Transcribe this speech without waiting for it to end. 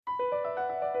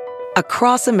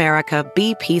Across America,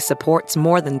 BP supports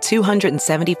more than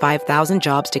 275,000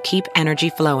 jobs to keep energy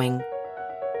flowing.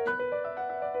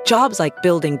 Jobs like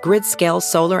building grid-scale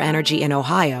solar energy in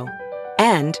Ohio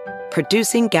and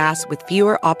producing gas with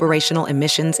fewer operational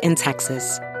emissions in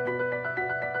Texas.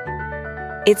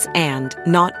 It's and,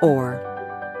 not or.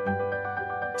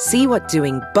 See what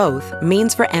doing both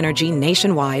means for energy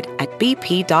nationwide at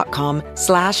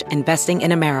bp.com/investing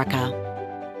in America.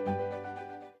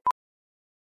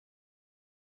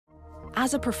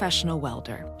 As a professional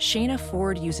welder, Shayna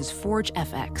Ford uses Forge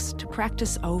FX to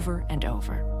practice over and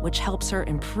over, which helps her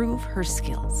improve her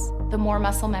skills. The more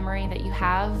muscle memory that you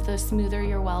have, the smoother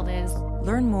your weld is.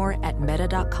 Learn more at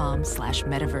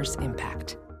meta.com/metaverse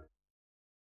impact.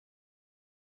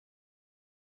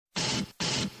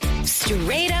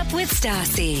 Straight Up with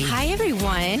Stassi. Hi,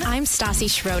 everyone. I'm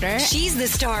Stassi Schroeder. She's the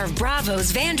star of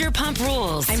Bravo's Vanderpump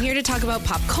Rules. I'm here to talk about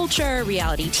pop culture,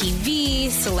 reality TV,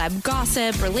 celeb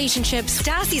gossip, relationships.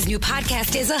 Stassi's new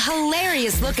podcast is a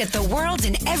hilarious look at the world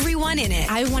and everyone in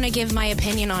it. I want to give my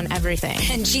opinion on everything.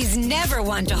 And she's never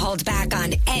one to hold back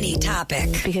on any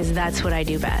topic. Because that's what I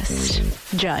do best.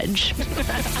 Judge.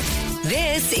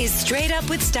 This is Straight Up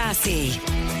with Stassi.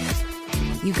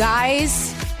 You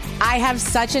guys, I have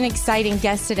such an exciting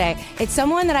guest today. It's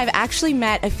someone that I've actually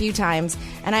met a few times,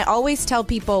 and I always tell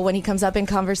people when he comes up in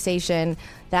conversation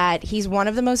that he's one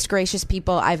of the most gracious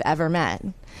people I've ever met.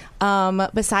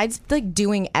 Besides like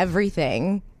doing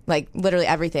everything, like literally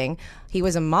everything, he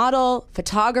was a model,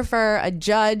 photographer, a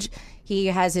judge. He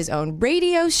has his own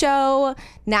radio show.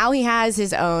 Now he has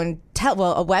his own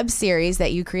a web series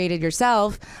that you created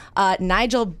yourself.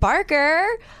 Nigel Barker.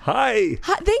 Hi.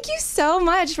 Thank you so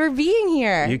much for being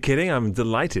here. Are you kidding? I'm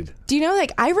delighted. Do you know,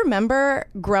 like, I remember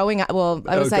growing up, well,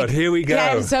 I was God, here we go.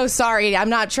 Yeah, I'm so sorry. I'm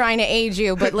not trying to age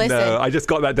you, but listen. No, I just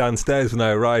got that downstairs when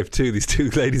I arrived too. These two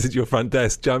ladies at your front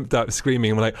desk jumped up screaming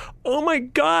and were like, oh my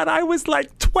God, I was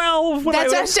like 12 when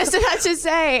That's what I was just about to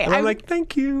say. And I'm like,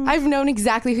 thank you. I've known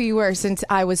exactly who you were since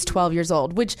I was 12 years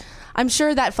old, which I'm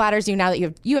sure that flatters you now that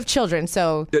you have children,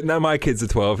 so. Now my kids are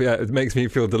 12, yeah, it makes me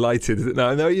feel delighted.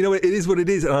 No, you know, it is what it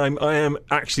is. And I am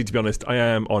actually, to be honest, I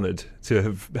am honoured to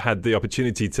have had the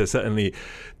opportunity to certainly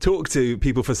talk to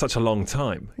people for such a long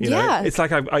time. You know? It's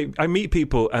like I meet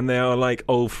people and they are like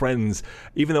old friends.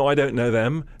 Even though I don't know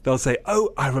them, they'll say,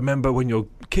 oh, I remember when your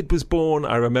kid was born.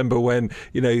 I remember when,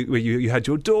 you know, you had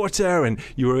your daughter and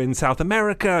you were in South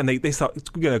America, and they start,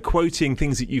 you know, quoting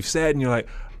things that you've said, and you're like,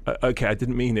 okay, I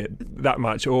didn't mean it that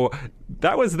much, or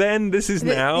that was then, this is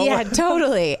now. Yeah,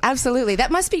 totally. Absolutely. That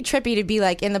must be trippy to be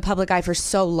like in the public eye for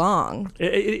so long.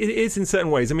 It is in certain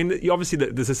ways. I mean, obviously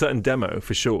there's a certain demo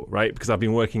for sure, right? Because I've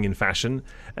been working in fashion,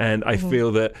 and I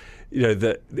feel that, you know,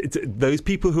 that those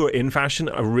people who are in fashion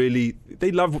are really,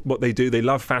 they love what they do. They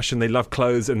love fashion, they love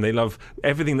clothes, and they love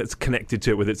everything that's connected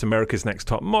to it, whether it's America's Next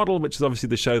Top Model, which is obviously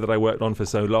the show that I worked on for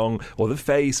so long, or The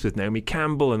Face with Naomi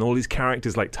Campbell and all these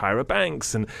characters like Tyra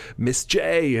Banks and Miss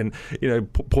J and, you know,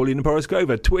 Paulina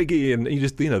Poroskova, Twiggy, and you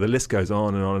just, you know, the list goes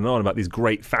on and on and on about these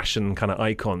great fashion kind of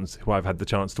icons who I've had the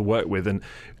chance to work with. And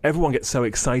everyone gets so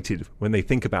excited when they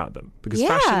think about them because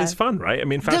fashion is fun, right? I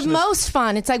mean, fashion the most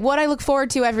fun. It's like what I look forward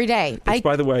to every day.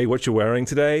 By the way, what you're wearing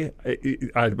today,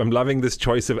 I'm loving this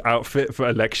choice of outfit for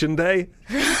election day.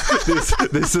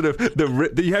 this sort of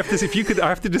you have this. If you could, I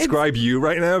have to describe you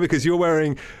right now because you're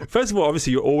wearing. First of all,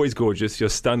 obviously, you're always gorgeous. You're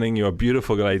stunning. You're a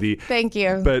beautiful lady. Thank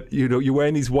you. But you know, you're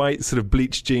wearing these white sort of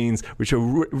bleached jeans, which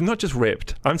are not just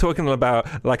ripped. I'm talking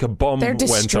about like a bomb. They're went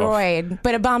off. destroyed,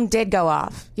 but a bomb did go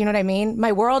off. You know what I mean?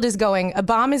 My world is going. A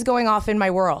bomb is going off in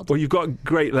my world. Well, you've got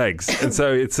great legs, and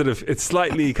so it's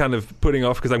slightly kind of putting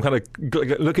off because I'm kind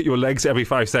of look at your legs every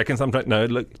 5 seconds. I'm like, no,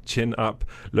 look, chin up,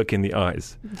 look in the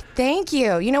eyes. Thank you.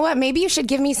 You know what? Maybe you should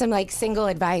give me some like single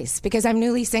advice because I'm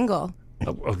newly single.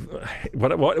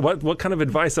 What kind of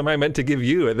advice am I meant to give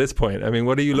you at this point? I mean,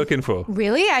 what are you looking for?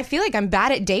 Really? I feel like I'm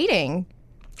bad at dating.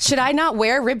 Should I not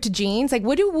wear ripped jeans? Like,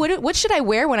 what should I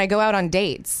wear when I go out on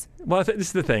dates? Well, I think this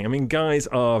is the thing. I mean, guys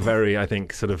are very, I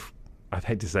think, sort of, I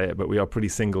hate to say it, but we are pretty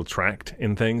single-tracked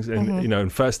in things. And, you know,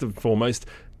 and first and foremost,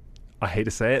 I hate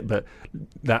to say it, but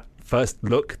that first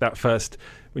look,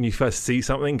 when you first see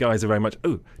something, guys are very much,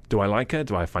 oh, do I like her?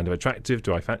 Do I find her attractive?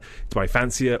 Do I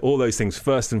fancy her? All those things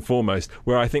first and foremost,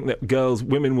 where I think that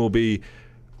women will be,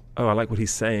 oh, I like what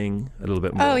he's saying a little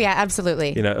bit more. Oh, yeah,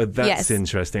 absolutely. You know, oh, that's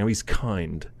interesting. Oh, he's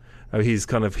kind. Oh, he's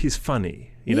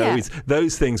funny. You know,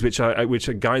 those things which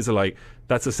guys are like,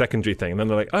 that's a secondary thing. And then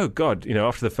they're like, oh, God, you know,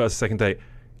 after the first, second date,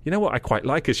 you know what, I quite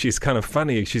like her. She's kind of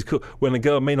funny. She's cool. When a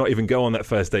girl may not even go on that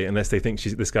first date unless they think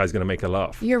this guy's going to make her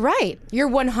laugh. You're right. You're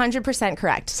 100%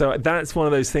 correct. So that's one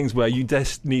of those things where you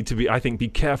just need to be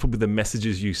careful with the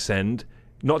messages you send.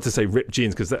 Not to say ripped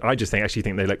jeans, because I just actually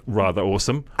think they look rather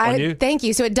awesome on you. Thank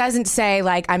you. So it doesn't say,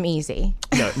 like, I'm easy.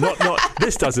 No, not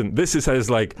this doesn't. This says,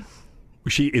 like,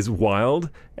 she is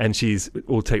wild and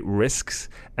will take risks.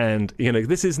 And,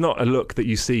 this is not a look that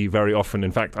you see very often.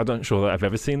 In fact, I'm not sure that I've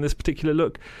ever seen this particular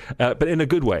look, but in a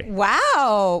good way.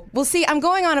 Wow. Well, see, I'm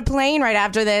going on a plane right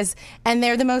after this, and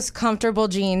they're the most comfortable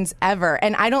jeans ever.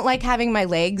 And I don't like having my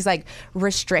legs, like,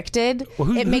 restricted. Well,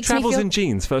 who travels in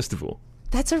jeans, first of all?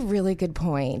 That's a really good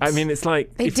point. I mean, it's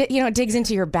like... it digs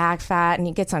into your back fat and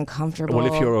it gets uncomfortable. Well,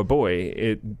 if you're a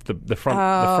boy, the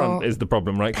front is the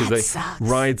problem, right? Because they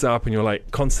rides up and you're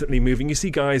like constantly moving. You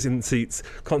see guys in seats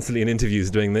constantly in interviews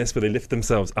doing this, where they lift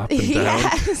themselves up and down.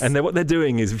 Yes. And what they're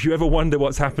doing is, if you ever wonder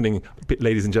what's happening,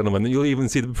 ladies and gentlemen, you'll even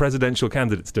see the presidential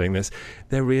candidates doing this.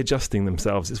 They're readjusting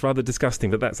themselves. It's rather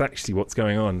disgusting, but that's actually what's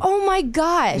going on. Oh my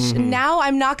gosh. Mm-hmm. Now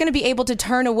I'm not going to be able to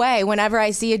turn away whenever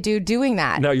I see a dude doing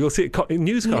that. No, you'll see it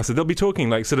newscasters, they'll be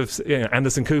talking like sort of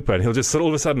Anderson Cooper, and he'll just all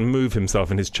of a sudden move himself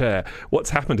in his chair.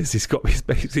 What's happened is he's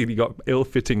basically got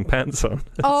ill-fitting pants on.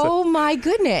 Oh my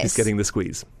goodness. He's getting the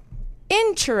squeeze.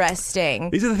 Interesting.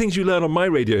 These are the things you learn on my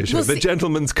radio show, The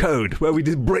Gentleman's Code, where we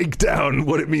just break down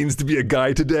what it means to be a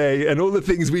guy today and all the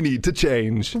things we need to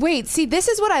change. Wait, see, this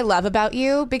is what I love about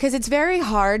you, because it's very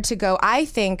hard to go, I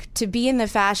think, to be in the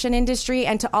fashion industry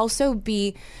and to also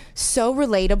be so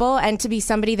relatable and to be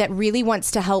somebody that really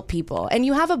wants to help people. And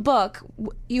you have a book.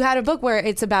 You had a book where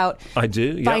it's about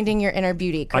finding your inner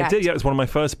beauty, correct? I did, yeah. It was one of my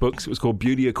first books. It was called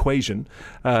Beauty Equation.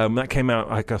 That came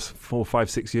out, I guess, 4, 5,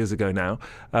 6 years ago now.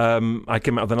 I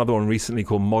came out with another one recently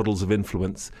called Models of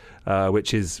Influence,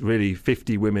 which is really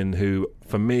 50 women who,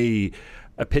 for me,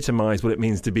 epitomize what it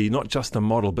means to be not just a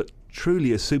model, but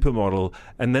truly a supermodel.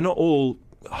 And they're not all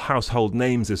household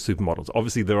names as supermodels.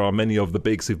 Obviously, there are many of the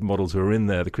big supermodels who are in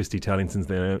there, the Christy Tallingtons,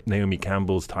 the Naomi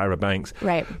Campbells, Tyra Banks.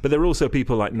 Right. But there are also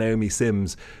people like Naomi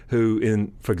Sims,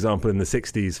 who, for example, in the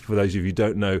 60s, for those of you who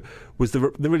don't know, was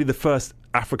really the first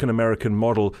African-American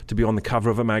model to be on the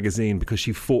cover of a magazine because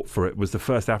she fought for it, was the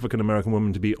first African-American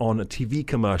woman to be on a TV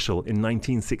commercial in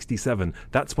 1967.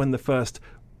 That's when the first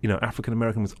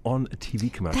African-American was on a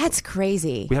TV commercial. That's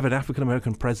crazy. We have an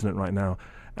African-American president right now.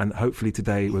 And hopefully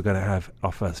today we're going to have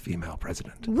our first female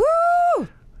president. Woo!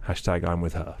 Hashtag I'm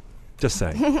with her. Just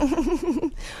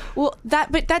saying. Well,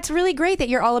 but that's really great that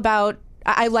you're all about.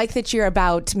 I like that you're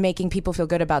about making people feel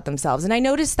good about themselves. And I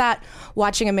noticed that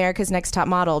watching America's Next Top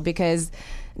Model, because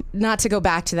not to go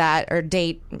back to that or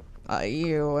date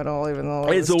you at all, even though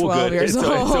I was 12 years old.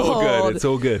 It's all good. It's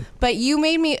all good. But you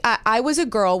made me, I was a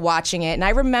girl watching it, and I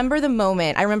remember the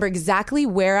moment. I remember exactly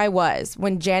where I was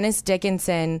when Janice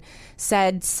Dickinson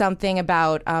said something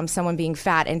about someone being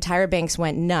fat, and Tyra Banks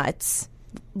went nuts.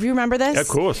 Do you remember this? Of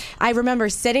course. I remember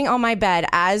sitting on my bed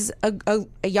as a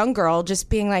young girl, just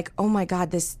being like, oh my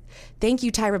God, thank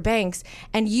you, Tyra Banks.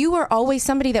 And you were always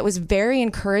somebody that was very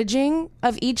encouraging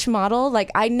of each model.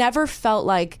 Like, I never felt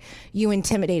like you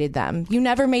intimidated them. You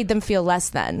never made them feel less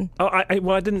than. Oh,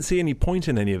 I didn't see any point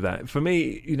in any of that. For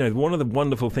me, one of the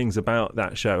wonderful things about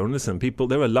that show, and listen, people,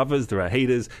 there are lovers, there are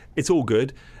haters. It's all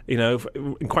good.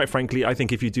 And quite frankly, I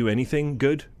think if you do anything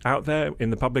good out there in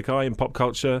the public eye, in pop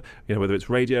culture, whether it's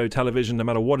radio, television, no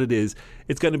matter what it is,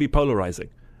 it's going to be polarizing.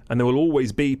 And there will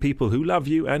always be people who love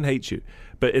you and hate you.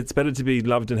 But it's better to be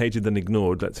loved and hated than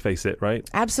ignored, let's face it, right?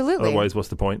 Absolutely. Otherwise, what's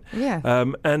the point? Yeah.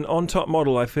 And on Top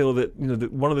Model, I feel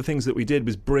that one of the things that we did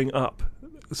was bring up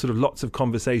sort of lots of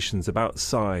conversations about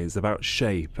size, about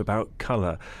shape, about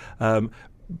colour.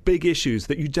 Big issues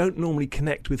that you don't normally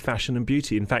connect with fashion and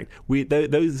beauty. In fact,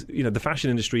 the fashion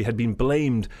industry had been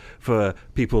blamed for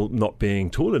people not being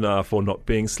tall enough or not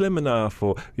being slim enough,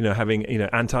 or having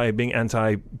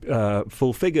anti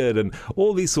full figured and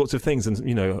all these sorts of things.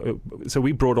 And so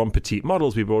we brought on petite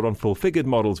models, we brought on full figured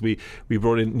models, we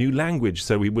brought in new language,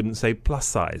 so we wouldn't say plus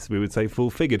size, we would say full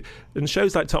figured. And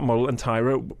shows like Top Model and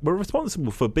Tyra were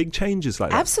responsible for big changes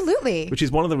like that. Absolutely. Which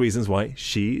is one of the reasons why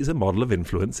she is a model of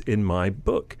influence in my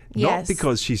book. Yes. Not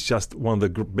because she's just one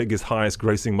of the biggest, highest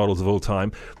grossing models of all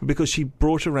time, but because she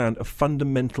brought around a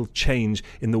fundamental change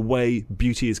in the way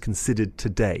beauty is considered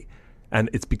today.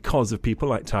 And it's because of people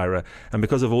like Tyra and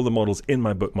because of all the models in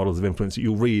my book, Models of Influence, that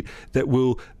you'll read, that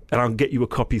will and I'll get you a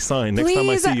copy signed. Next time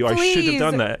I see you, I should have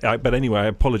done that. But anyway, I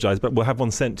apologise, but we'll have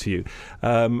one sent to you.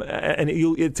 And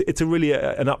it's a really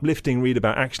an uplifting read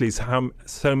about actually how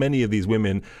so many of these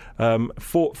women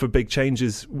fought for big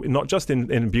changes, not just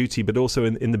in beauty, but also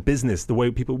in the business. The way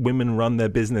women run their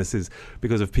businesses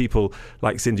because of people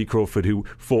like Cindy Crawford, who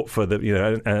fought for the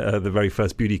very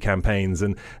first beauty campaigns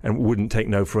and wouldn't take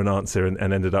no for an answer,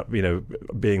 and ended up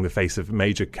being the face of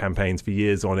major campaigns for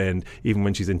years on end, even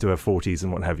when she's into her 40s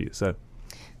and what have you. So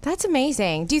that's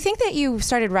amazing. Do you think that you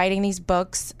started writing these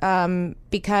books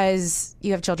because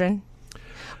you have children?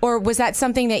 Or was that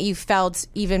something that you felt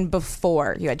even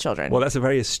before you had children? Well, that's a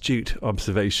very astute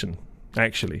observation,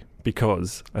 actually,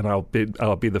 because, and I'll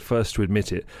be the first to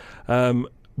admit it,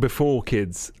 before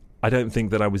kids, I don't think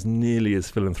that I was nearly as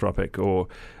philanthropic, or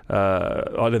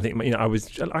I don't think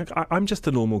I'm just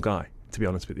a normal guy, to be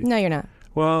honest with you. No, you're not.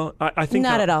 Well, I think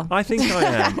not at all. I think I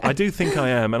am. I do think I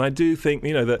am, and I do think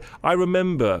that I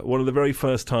remember one of the very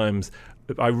first times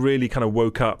that I really kind of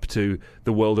woke up to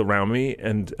the world around me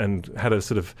and had a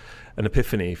sort of an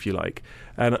epiphany, if you like.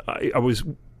 And I was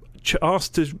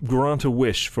asked to grant a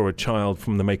wish for a child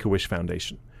from the Make-A-Wish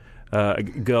Foundation. A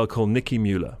girl called Nikki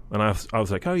Mueller, and I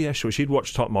was like, oh yeah, sure. She'd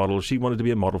watched Top Model. She wanted to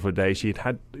be a model for a day. She'd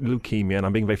had leukemia, and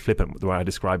I'm being very flippant with the way I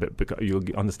describe it, because you'll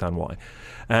understand why.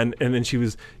 And then she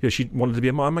was, she wanted to be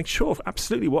a model. I'm like, sure,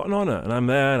 absolutely, what an honor. And I'm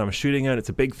there, and I'm shooting her, and it's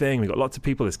a big thing. We've got lots of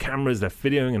people. There's cameras. They're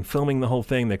videoing and filming the whole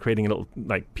thing. They're creating a little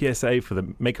PSA for the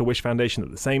Make-A-Wish Foundation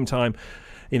at the same time.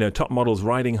 Top models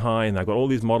riding high, and I've got all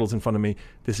these models in front of me.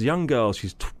 This young girl,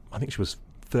 I think she was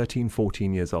 13,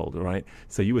 14 years old, right?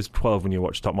 So you was 12 when you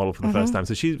watched Top Model for the first time.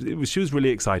 So she was really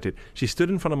excited. She stood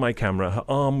in front of my camera. Her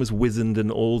arm was wizened and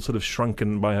all sort of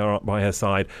shrunken by her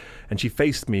side, and she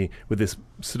faced me with this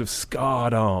sort of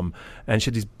scarred arm. And she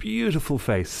had this beautiful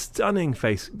face, stunning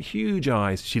face, huge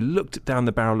eyes. She looked down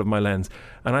the barrel of my lens,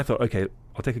 and I thought, okay,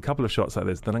 I'll take a couple of shots like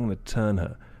this. Then I'm going to turn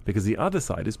her, because the other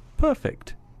side is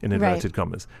perfect, in inverted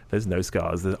commas. There's no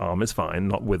scars. The arm is fine,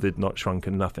 not withered, not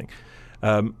shrunken, nothing.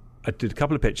 I did a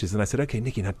couple of pictures, and I said, okay,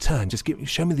 Nikki, now turn, just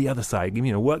show me the other side,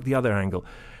 work the other angle.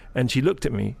 And she looked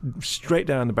at me straight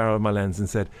down the barrel of my lens and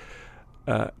said,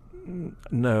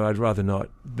 no, I'd rather not.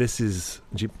 And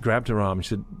she grabbed her arm and she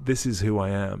said, this is who I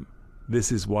am.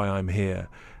 This is why I'm here.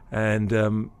 And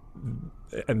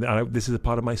this is a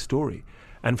part of my story.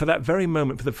 And for that very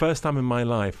moment, for the first time in my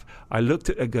life, I looked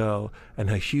at a girl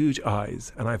and her huge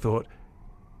eyes, and I thought,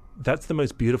 that's the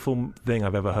most beautiful thing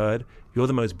I've ever heard. You're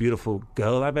the most beautiful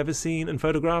girl I've ever seen and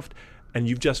photographed, and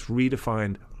you've just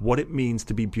redefined what it means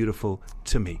to be beautiful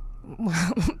to me.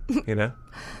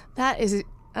 That is,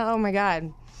 oh my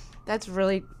God, that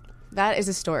is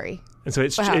a story. And so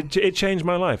it changed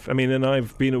my life. I mean, and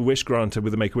I've been a wish granter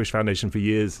with the Make-A-Wish Foundation for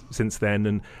years since then,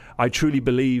 and I truly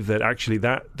believe that actually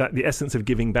that the essence of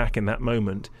giving back in that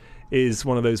moment is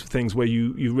one of those things where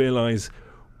you realize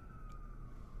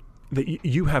that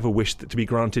you have a wish to be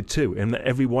granted too, and that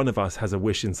every one of us has a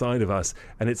wish inside of us,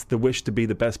 and it's the wish to be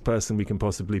the best person we can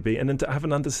possibly be, and then to have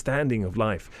an understanding of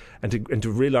life, and to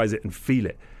realize it and feel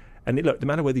it. And look, no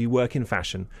matter whether you work in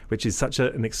fashion, which is such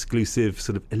an exclusive,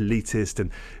 sort of elitist and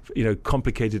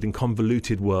complicated and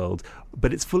convoluted world,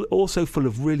 but it's also full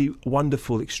of really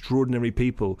wonderful, extraordinary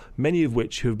people, many of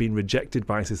which who have been rejected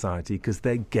by society because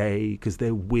they're gay, because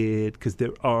they're weird, because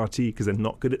they're arty, because they're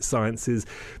not good at sciences,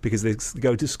 because they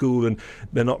go to school and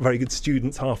they're not very good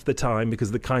students half the time,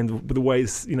 because the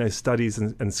ways studies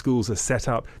and schools are set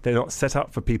up, they're not set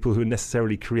up for people who are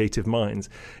necessarily creative minds.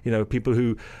 People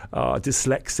who are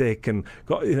dyslexic and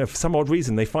got, for some odd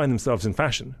reason they find themselves in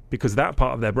fashion because that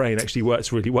part of their brain actually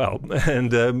works really well.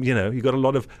 And you've got a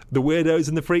lot of the weirdos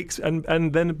and the freaks, and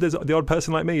then there's the odd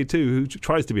person like me too who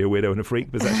tries to be a weirdo and a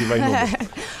freak, but it's actually very normal.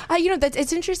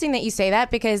 It's interesting that you say that,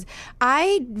 because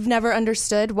I never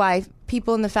understood why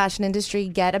people in the fashion industry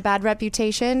get a bad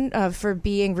reputation for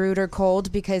being rude or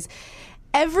cold, because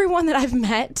everyone that I've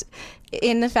met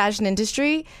in the fashion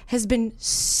industry has been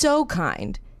so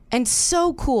kind and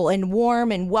so cool and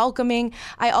warm and welcoming.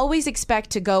 I always expect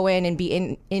to go in and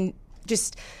be in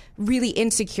just really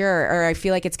insecure, or I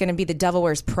feel like it's going to be the Devil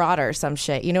Wears Prada or some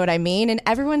shit. You know what I mean? And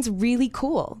everyone's really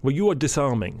cool. Well, you are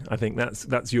disarming. I think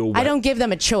that's your weapon. I don't give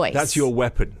them a choice. That's your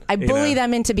weapon. I bully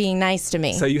them into being nice to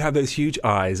me. So you have those huge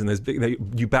eyes and those big,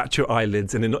 you bat your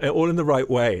eyelids, and all in the right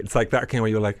way. It's like that kind where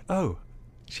you're like, oh,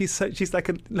 she's like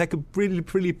a really,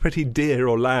 really pretty deer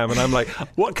or lamb. And I'm like,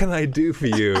 what can I do for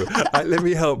you? Let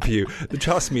me help you.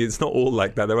 Trust me, it's not all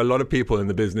like that. There are a lot of people in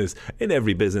the business, in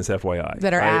every business, FYI.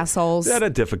 That are assholes. That are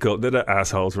difficult, that are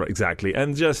assholes, right, exactly.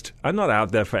 And just, I'm not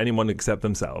out there for anyone except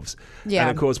themselves. Yeah.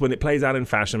 And of course, when it plays out in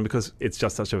fashion, because it's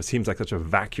just seems like such a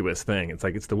vacuous thing. It's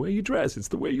like, it's the way you dress, it's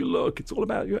the way you look, it's all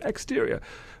about your exterior.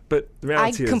 But the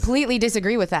reality I completely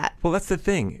disagree with that. Well, that's the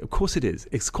thing. Of course it is.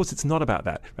 Of course it's not about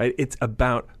that, right? It's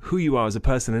about who you are as a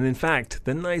person. And in fact,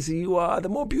 the nicer you are, the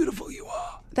more beautiful you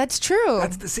are. That's true.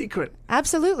 That's the secret.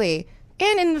 Absolutely.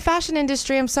 And in the fashion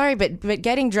industry, I'm sorry, but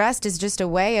getting dressed is just a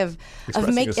way of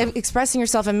expressing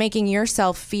yourself and making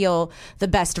yourself feel the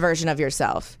best version of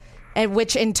yourself. And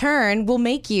which in turn will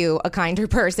make you a kinder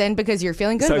person because you're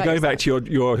feeling good about yourself. So going back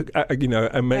to your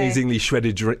amazingly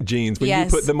shredded jeans, when you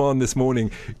put them on this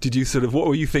morning, did you what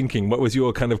were you thinking? What was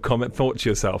your kind of thought to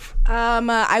yourself?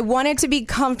 I wanted to be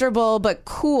comfortable but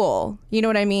cool. You know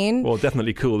what I mean? Well,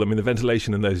 definitely cool. I mean, the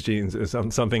ventilation in those jeans is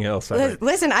something else.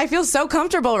 Listen, I feel so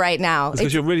comfortable right now. It's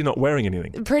because you're really not wearing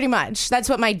anything. Pretty much. That's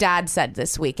what my dad said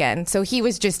this weekend. So he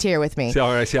was just here with me.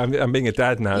 I'm being a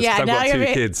dad now. Yeah, I've got 2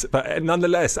 kids. But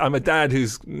nonetheless, I'm a dad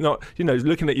who's not,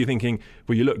 looking at you thinking,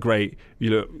 well, you look great,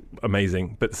 you look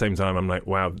amazing, but at the same time, I'm like,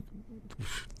 wow.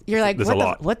 You're like,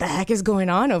 what the heck is going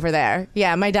on over there?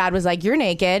 Yeah, my dad was like, you're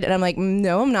naked. And I'm like,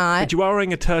 no, I'm not. But you are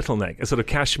wearing a turtleneck, a sort of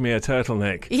cashmere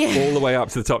turtleneck, all the way up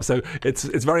to the top. So it's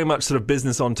very much sort of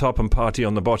business on top and party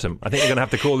on the bottom. I think you're going to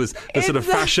have to call this the sort of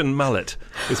fashion mullet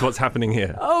is what's happening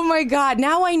here. Oh, my God.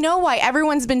 Now I know why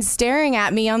everyone's been staring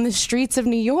at me on the streets of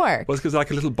New York. Well, it's because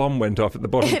like a little bomb went off at the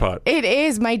bottom part. It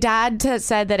is. My dad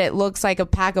said that it looks like a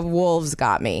pack of wolves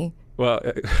got me. Well...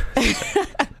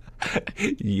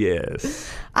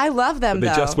 Yes. I love them, but they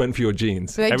though. just went for your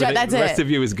jeans. That's the rest of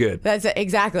you is good. That's it.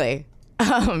 Exactly.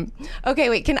 Okay,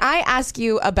 wait. Can I ask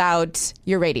you about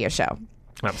your radio show?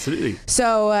 Absolutely.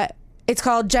 So it's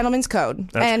called Gentleman's Code.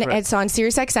 That's correct. It's on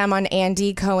SiriusXM on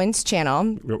Andy Cohen's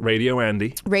channel. Radio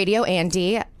Andy.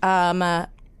 We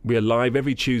are live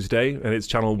every Tuesday, and it's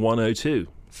channel 102.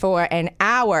 For an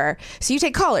hour. So you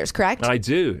take callers, correct? I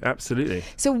do. Absolutely.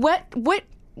 So what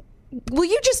will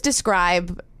you just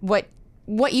describe what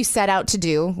you set out to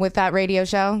do with that radio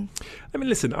show? I mean,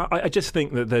 listen, I just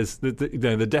think that there's the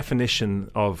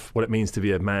definition of what it means to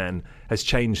be a man has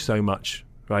changed so much,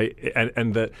 right?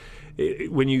 And that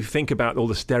when you think about all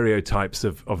the stereotypes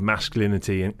of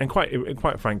masculinity and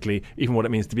quite frankly, even what it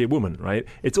means to be a woman, right?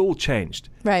 It's all changed.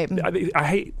 Right. I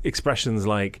hate expressions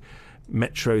like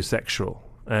metrosexual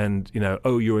and,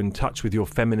 you're in touch with your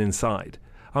feminine side.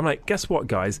 I'm like, guess what,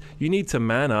 guys? You need to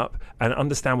man up and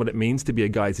understand what it means to be a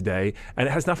guy today. And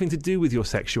it has nothing to do with your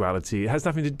sexuality. It has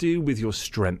nothing to do with your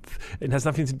strength. It has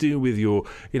nothing to do with your,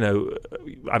 your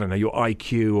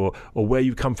IQ or where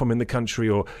you come from in the country.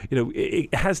 Or,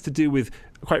 it has to do with,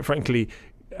 quite frankly,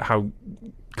 how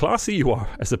classy you are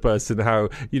as a person, how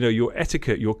your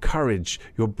etiquette, your courage,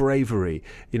 your bravery,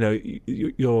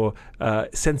 your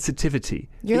sensitivity.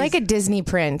 You're like a Disney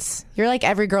prince. You're like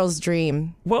every girl's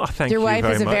dream. Well, thank you very much. Your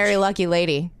wife is a much. Very lucky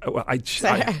lady. Well,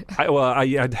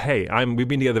 we've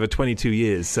been together for 22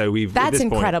 years, so we've. That's at this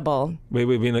incredible. Point,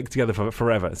 we've been together for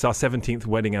forever. It's our 17th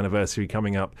wedding anniversary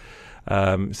coming up.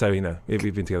 So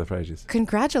we've been together for ages.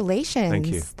 Congratulations. Thank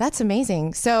you. That's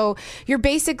amazing. So you're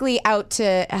basically out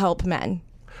to help men.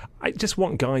 I just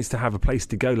want guys to have a place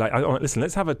to go. Listen,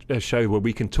 let's have a show where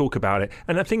we can talk about it.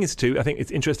 And the thing is, too, I think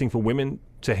it's interesting for women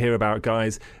to hear about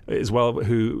guys as well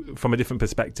who, from a different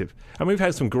perspective. And we've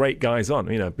had some great guys on.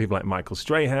 People like Michael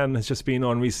Strahan has just been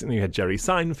on recently. We had Jerry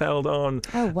Seinfeld on.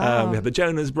 Oh, wow. We had the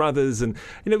Jonas Brothers. And,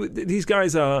 these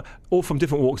guys are all from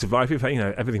different walks of life. We've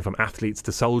had, everything from athletes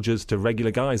to soldiers to regular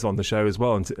guys on the show as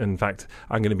well. And in fact,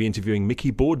 I'm going to be interviewing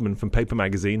Mickey Boardman from Paper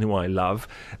Magazine, who I love,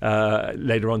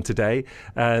 later on today.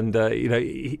 And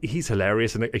he's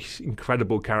hilarious and an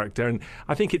incredible character. And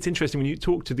I think it's interesting when you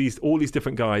talk to all these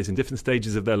different guys in different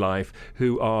stages of their life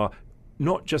who are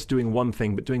not just doing one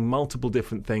thing, but doing multiple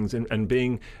different things and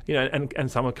being, and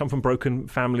some have come from broken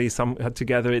families, some had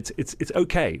together. It's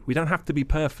okay. We don't have to be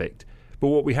perfect. But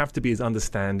what we have to be is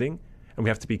understanding, and we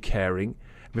have to be caring.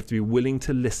 We have to be willing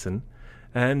to listen,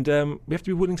 and we have to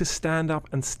be willing to stand up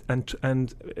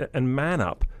and man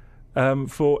up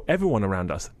for everyone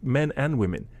around us, men and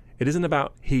women. It isn't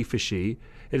about he for she.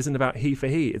 It isn't about he for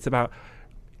he. It's about,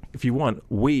 if you want,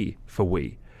 we for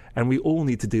we. And we all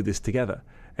need to do this together.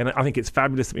 And I think it's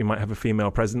fabulous that we might have a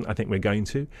female president. I think we're going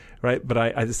to, right? But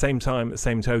at the same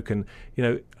token,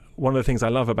 one of the things I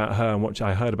love about her and what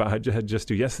I heard about her just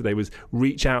do yesterday was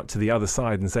reach out to the other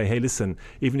side and say, hey, listen,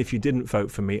 even if you didn't vote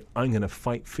for me, I'm going to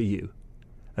fight for you.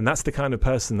 And that's the kind of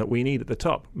person that we need at the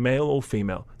top, male or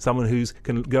female, someone who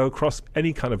can go across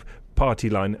any kind of party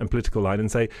line and political line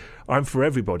and say, I'm for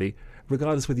everybody,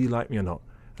 regardless whether you like me or not.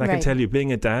 And I can tell you,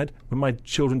 being a dad, when my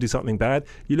children do something bad,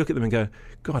 you look at them and go,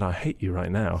 God, I hate you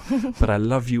right now, but I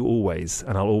love you always,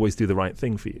 and I'll always do the right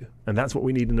thing for you. And that's what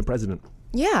we need in a president.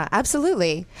 Yeah,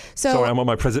 absolutely. So sorry, I'm on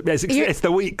my president. It's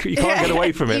the week. You can't get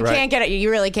away from it, you right? You can't get it.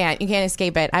 You really can't. You can't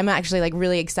escape it. I'm actually like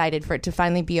really excited for it to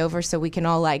finally be over so we can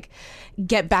all like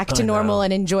get back to normal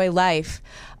and enjoy life.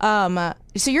 So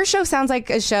your show sounds like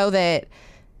a show that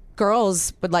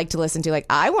girls would like to listen to. Like,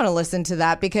 I want to listen to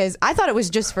that because I thought it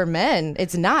was just for men.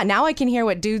 It's not. Now I can hear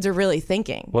what dudes are really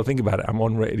thinking. Well, think about it. I'm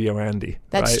on Radio Andy.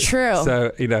 That's right? true.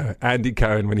 So, Andy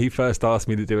Cohen, when he first asked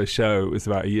me to do a show, it was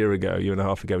about a year and a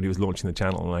half ago, when he was launching the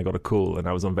channel, and I got a call, and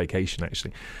I was on vacation,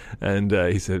 actually. And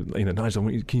he said, Nigel,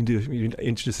 can you you're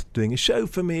interested in doing a show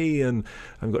for me? And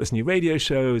I've got this new radio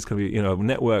show. It's going to be, a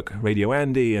network, Radio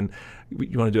Andy, and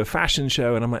you want to do a fashion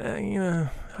show? And I'm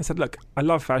like, I said, look, I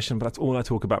love fashion, but that's all I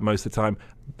talk about most of the time.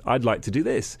 I'd like to do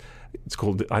this. It's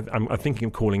called, I'm thinking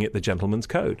of calling it the Gentleman's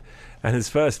Code. And his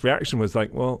first reaction was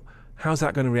like, well, how's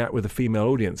that going to react with a female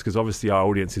audience? Because obviously our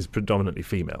audience is predominantly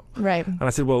female. Right. And I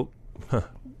said, well,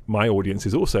 my audience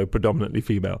is also predominantly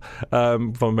female,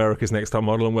 from America's Next Top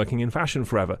Model and working in fashion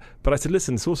forever. But I said,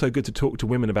 listen, it's also good to talk to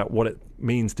women about what it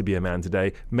means to be a man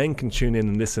today. Men can tune in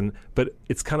and listen, but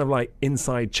it's kind of like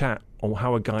inside chat on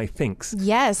how a guy thinks.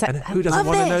 Yes. And who doesn't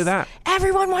want to know that?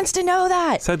 Everyone wants to know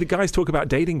that. So the guys talk about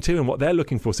dating too and what they're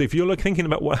looking for. So if you're thinking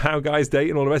about how guys date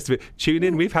and all the rest of it, tune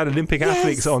in. We've had Olympic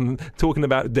athletes on talking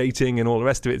about dating and all the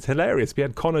rest of it. It's hilarious. We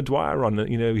had Conor Dwyer on,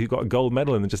 he got a gold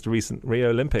medal in just a recent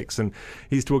Rio Olympics, and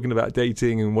he's talking about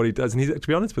dating and what he does. And he's, to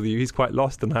be honest with you, he's quite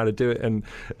lost on how to do it, and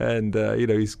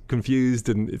he's confused,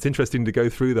 and it's interesting to go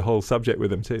through the whole subject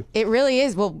with him too. It really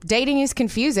is. Well, dating is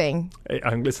confusing.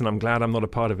 Listen, I'm glad I'm not a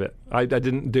part of it. I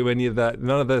didn't do any of that.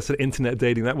 None of the sort of internet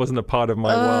dating. That wasn't a part of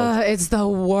my world. It's the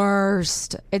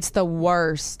worst. It's the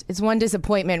worst. It's one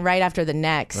disappointment right after the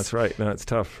next. That's right. No, it's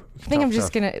tough. I think I'm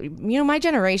just going to, my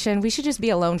generation, we should just be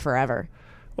alone forever.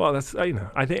 Well, that's, I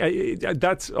think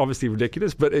that's obviously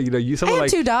ridiculous, but, I have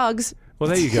 2 dogs. Well,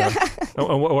 there you go.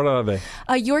 And what are they?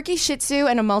 A Yorkie Shih Tzu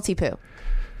and a Maltipoo.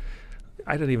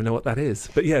 I don't even know what that is,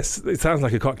 but yes, it sounds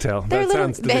like a cocktail.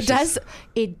 Sounds delicious.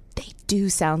 They do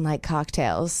sound like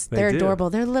cocktails. They're adorable.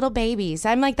 They're little babies.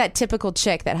 I'm like that typical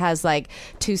chick that has like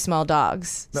 2 small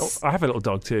dogs. No, I have a little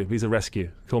dog too. He's a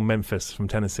rescue called Memphis from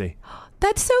Tennessee.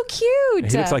 That's so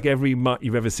cute. He looks like every mutt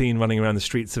you've ever seen running around the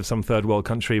streets of some third world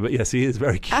country, but yes, he is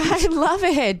very cute. I love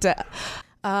it.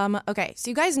 Okay, so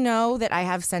you guys know that I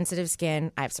have sensitive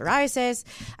skin. I have psoriasis.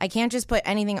 I can't just put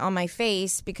anything on my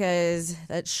face because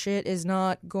that shit is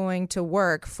not going to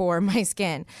work for my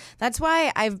skin. That's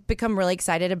why I've become really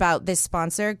excited about this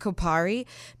sponsor, Kopari,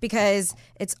 because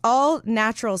it's all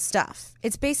natural stuff.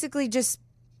 It's basically just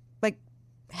like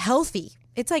healthy.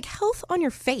 It's like health on your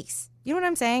face. You know what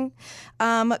I'm saying?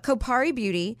 Kopari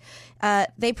Beauty,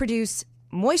 they produce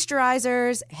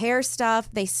moisturizers, hair stuff.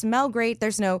 They smell great.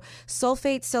 There's no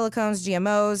sulfates, silicones,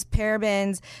 GMOs,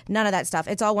 parabens, none of that stuff.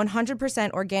 It's all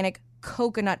 100% organic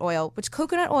coconut oil, which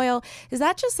coconut oil, is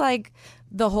that just like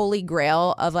the holy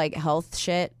grail of like health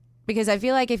shit? Because I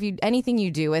feel like if anything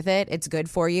you do with it, it's good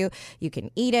for you. You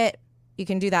can eat it. You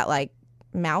can do that like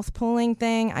mouth pulling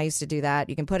thing. I used to do that.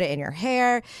 You can put it in your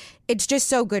hair. It's just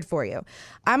so good for you.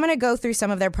 I'm going to go through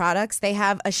some of their products. They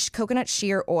have a coconut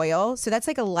shear oil. So that's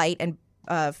like a light and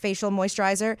facial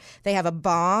moisturizer. They have a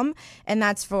balm, and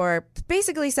that's for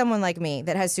basically someone like me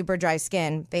that has super dry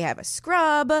skin. They have a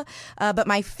scrub, but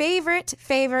my favorite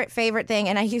thing,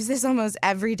 and I use this almost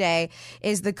every day,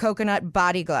 is the coconut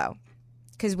body glow.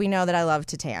 Because we know that I love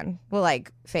to tan. Well,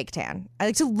 like fake tan. I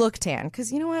like to look tan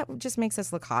because you know what? It just makes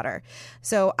us look hotter.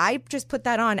 So I just put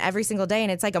that on every single day,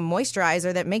 and it's like a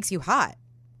moisturizer that makes you hot.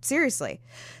 Seriously.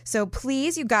 So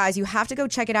please, you guys, you have to go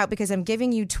check it out because I'm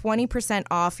giving you 20%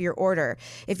 off your order.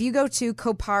 If you go to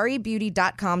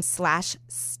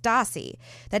koparibeauty.com/Stassi,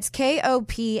 that's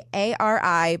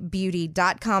KOPARI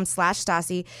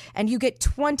beauty.com/Stassi, and you get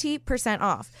 20%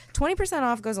 off. 20%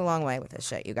 off goes a long way with this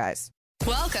shit, you guys.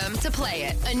 Welcome to Play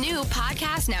It, a new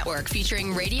podcast network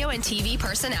featuring radio and TV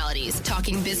personalities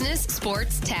talking business,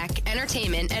 sports, tech,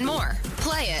 entertainment, and more.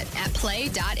 Play it at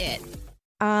play.it.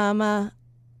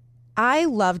 I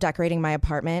love decorating my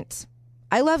apartment.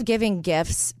 I love giving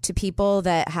gifts to people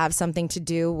that have something to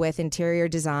do with interior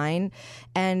design.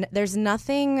 And there's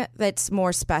nothing that's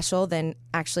more special than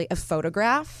actually a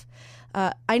photograph.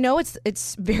 I know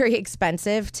it's very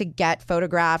expensive to get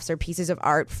photographs or pieces of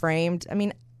art framed. I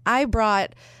mean, I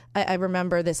brought I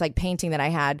remember this like painting that I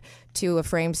had to a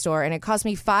frame store, and it cost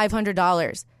me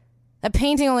 $500. That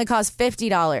painting only cost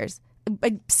 $50.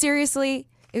 Seriously,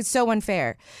 it's so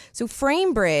unfair. So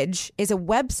FrameBridge is a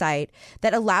website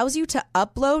that allows you to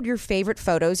upload your favorite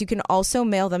photos. You can also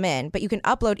mail them in, but you can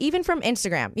upload even from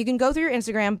Instagram. You can go through your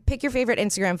Instagram, pick your favorite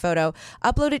Instagram photo,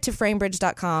 upload it to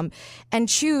framebridge.com, and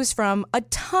choose from a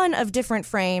ton of different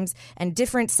frames and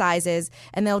different sizes,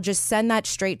 and they'll just send that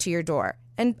straight to your door.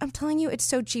 And I'm telling you, it's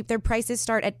so cheap. Their prices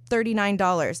start at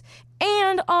 $39,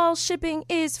 and all shipping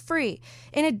is free.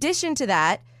 In addition to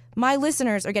that, my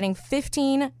listeners are getting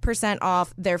 15%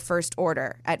 off their first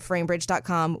order at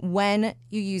framebridge.com when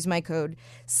you use my code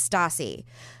Stassi.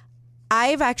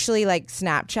 I've actually like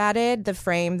Snapchatted the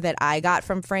frame that I got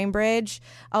from FrameBridge.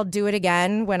 I'll do it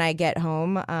again when I get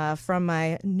home from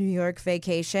my New York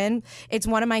vacation. It's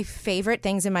one of my favorite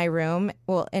things in my room,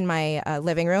 well, in my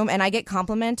living room, and I get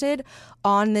complimented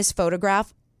on this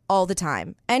photograph all the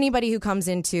time. Anybody who comes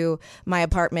into my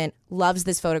apartment loves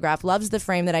this photograph, loves the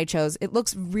frame that I chose. It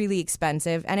looks really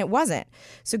expensive, and it wasn't.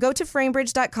 So go to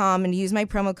framebridge.com and use my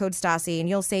promo code Stassi, and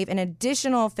you'll save an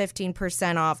additional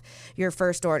 15% off your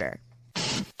first order.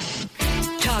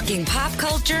 Talking pop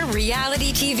culture,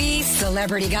 reality TV,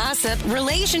 celebrity gossip,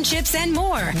 relationships, and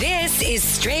more. This is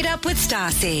Straight Up with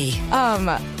Stassi.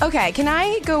 Okay, can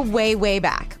I go way, way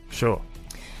back? Sure.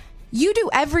 You do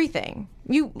everything.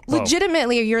 You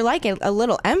legitimately, you're like a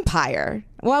little empire.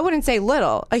 Well, I wouldn't say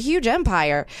little, a huge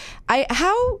empire.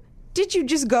 How did you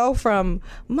just go from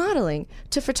modeling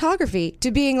to photography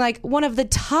to being like one of the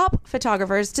top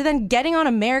photographers to then getting on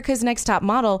America's Next Top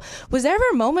Model? Was there ever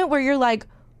a moment where you're like,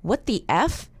 what the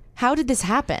F? How did this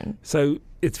happen? So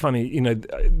it's funny,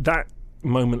 that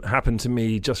moment happened to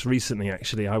me just recently,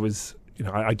 actually.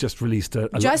 I just released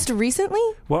Just recently?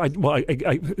 Well,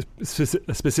 I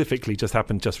specifically just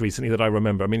happened just recently that I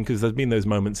remember. I mean, because there's been those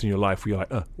moments in your life where you're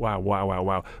like,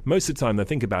 wow. Most of the time, though,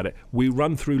 think about it. We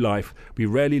run through life. We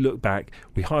rarely look back.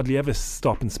 We hardly ever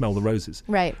stop and smell the roses.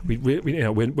 Right.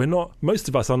 We're not. Most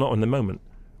of us are not in the moment.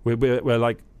 We're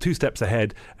like 2 steps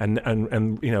ahead, and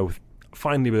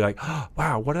finally we're like, oh,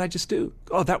 wow, what did I just do?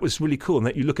 Oh, that was really cool. And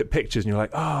then you look at pictures and you're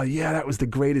like, oh yeah, that was the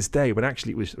greatest day, when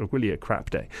actually it was really a crap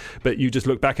day. But you just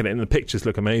look back at it and the pictures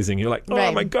look amazing. You're like,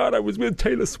 oh my God, I was with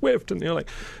Taylor Swift. And you're like,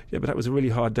 yeah, but that was a really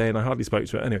hard day and I hardly spoke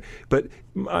to her anyway. But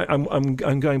I'm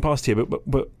going past here,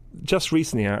 but just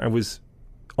recently I was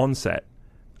on set.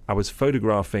 I was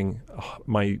photographing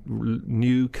my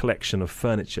new collection of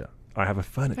furniture. I have a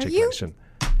furniture collection.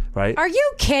 Right? Are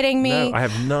you kidding me? No, I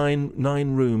have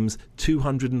nine rooms,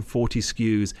 240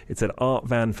 SKUs. It's at Art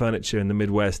Van Furniture in the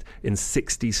Midwest in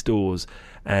 60 stores.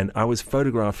 And I was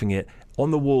photographing it. On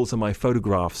the walls are my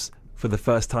photographs for the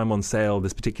first time on sale,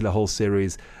 this particular whole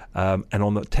series. And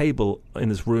on the table in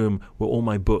this room were all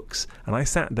my books. And I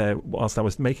sat there whilst I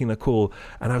was making the call,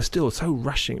 and I was still so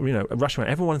rushing around.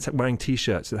 Everyone's wearing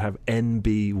T-shirts that have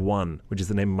NB1, which is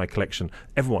the name of my collection.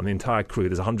 Everyone, the entire crew,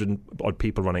 there's 100-odd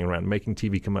people running around, making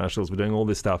TV commercials. We're doing all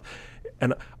this stuff.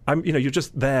 And you're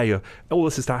just there. All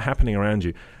this is happening around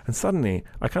you. And suddenly,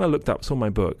 I kind of looked up, saw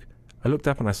my book. I looked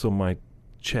up and I saw my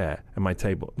chair and my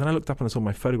table. Then I looked up and I saw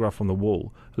my photograph on the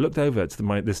wall. I looked over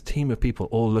to this team of people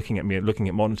all looking at me, looking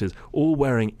at monitors, all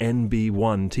wearing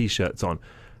NB1 T-shirts on.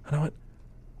 And I went,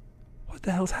 what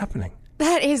the hell's happening?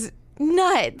 That is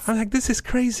nuts. I'm like, this is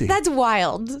crazy. That's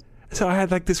wild. So I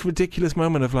had like this ridiculous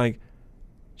moment of like,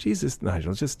 Jesus,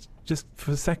 Nigel, just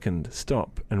for a second,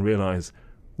 stop and realize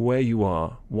where you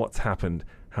are, what's happened,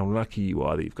 how lucky you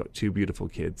are that you've got 2 beautiful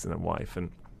kids and a wife. And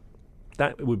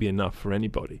that would be enough for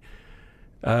anybody.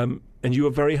 And you were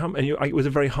very it was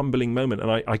a very humbling moment, and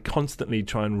I constantly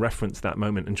try and reference that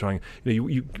moment and trying,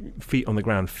 you feet on the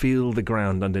ground, feel the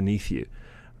ground underneath you.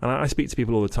 And I speak to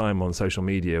people all the time on social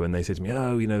media, and they say to me,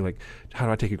 oh, like, how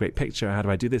do I take a great picture? How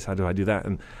do I do this? How do I do that?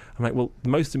 And I'm like, well, the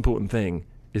most important thing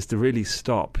is to really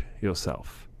stop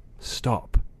yourself.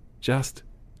 Stop. Just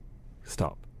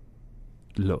stop.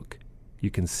 Look.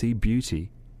 You can see beauty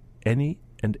any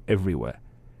and everywhere.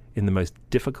 In the most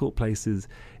difficult places,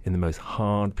 in the most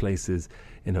hard places,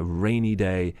 in a rainy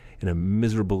day, in a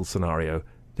miserable scenario,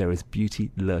 there is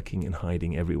beauty lurking and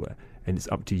hiding everywhere. And it's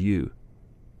up to you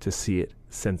to see it,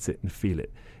 sense it, and feel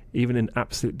it. Even in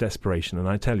absolute desperation. And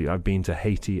I tell you, I've been to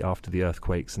Haiti after the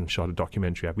earthquakes and shot a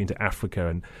documentary. I've been to Africa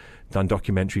and done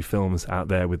documentary films out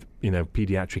there with,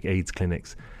 pediatric AIDS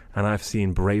clinics. And I've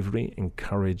seen bravery and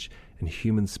courage and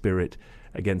human spirit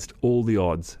against all the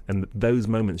odds. And those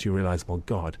moments you realize, well,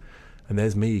 God, and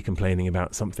there's me complaining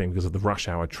about something because of the rush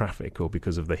hour traffic or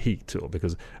because of the heat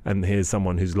and here's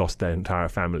someone who's lost their entire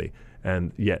family,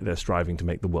 and yet they're striving to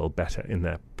make the world better in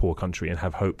their poor country and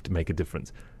have hope to make a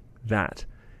difference. That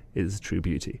is true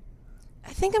beauty. I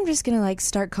think I'm just gonna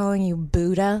start calling you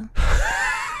Buddha.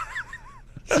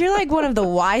 You're one of the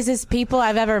wisest people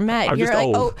I've ever met. I'm You're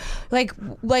just old. like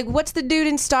what's the dude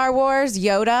in Star Wars?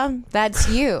 Yoda? That's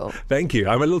you. Thank you.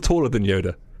 I'm a little taller than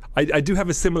Yoda. I do have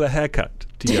a similar haircut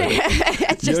to Yoda.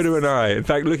 Yoda and I. In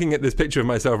fact, looking at this picture of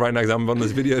myself right now, because I'm on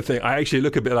this video thing, I actually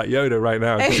look a bit like Yoda right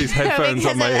now. Because these headphones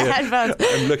on my ear,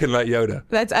 I'm looking like Yoda.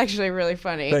 That's actually really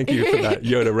funny. Thank you for that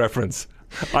Yoda reference.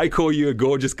 I call you a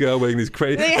gorgeous girl wearing these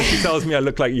crazy... And she tells me I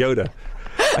look like Yoda.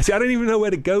 I don't even know where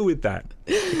to go with that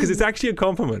because it's actually a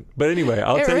compliment. But anyway,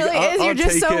 I'll take it. It really is. You're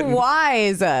just so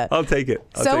wise. I'll take it.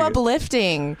 So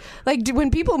uplifting. When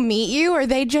people meet you, are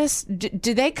they just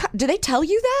do they tell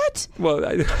you that? Well,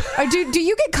 or do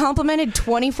you get complimented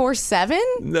 24/7?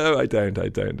 No, I don't. I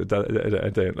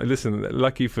don't. Listen,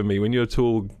 lucky for me, when you're a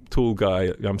tall guy,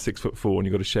 I'm 6'4" and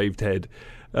you've got a shaved head.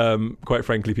 Quite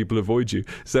frankly, people avoid you.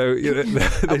 So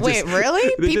wait,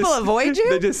 really? People avoid you?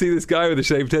 They just see this guy with a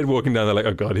shaved head walking down. They're like,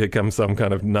 "Oh God, here comes some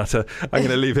kind of nutter. I'm going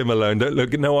to leave him alone. Don't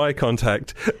look. No eye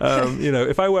contact."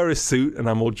 If I wear a suit and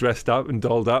I'm all dressed up and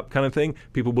dolled up, kind of thing,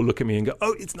 people will look at me and go,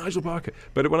 "Oh, it's Nigel Barker."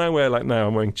 But when I wear now,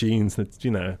 I'm wearing jeans and it's,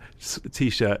 a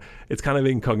t-shirt. It's kind of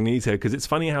incognito because it's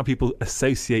funny how people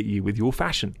associate you with your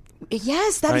fashion.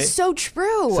 Yes, that is so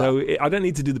true. So I don't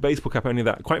need to do the baseball cap or any of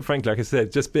that. Quite frankly, like I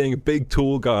said, just being a big,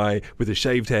 tall guy with a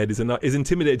shaved head is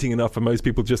intimidating enough for most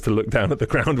people just to look down at the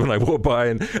ground when I walk by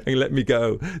and let me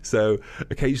go. So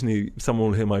occasionally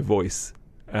someone will hear my voice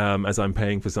as I'm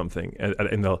paying for something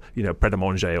in the Pret a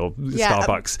Manger or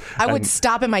Starbucks. I would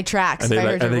stop in my tracks. And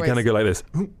they kind of go like this.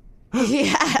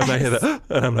 Yes. And I hear that.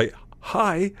 And I'm like,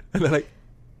 "Hi." And they're like...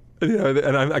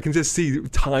 and I can just see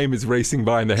time is racing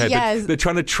by in their head. Yes. They're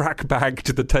trying to track back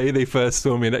to the day they first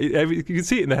saw me. And you can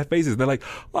see it in their faces. They're like,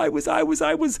 I was.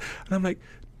 And I'm like,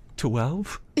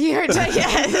 12?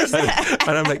 Yes.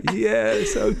 And I'm like,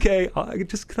 yes, okay.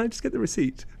 Can I just get the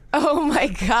receipt? Oh my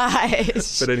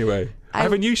gosh. But anyway, I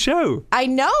have a new show. I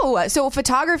know. So a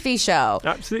photography show.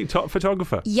 Absolutely. Top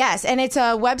photographer. Yes. And it's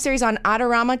a web series on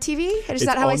Adorama TV. Is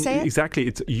that how I say it? Exactly.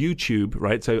 It's YouTube,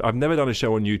 right? So I've never done a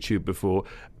show on YouTube before,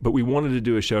 but we wanted to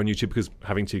do a show on YouTube because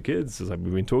having two kids, as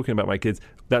we've been talking about my kids,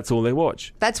 that's all they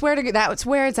watch. That's where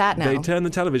it's at now. They turn the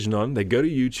television on, they go to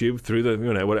YouTube through the,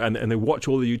 and they watch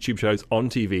all the YouTube shows on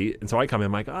TV. And so I come in,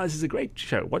 I'm like, this is a great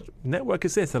show. What network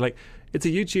is this? They're like, it's a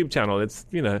YouTube channel. It's,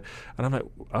 and I'm like,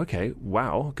 okay,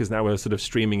 wow. Because now we're sort of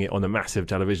streaming it on a massive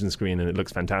television screen and it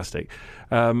looks fantastic.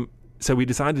 So we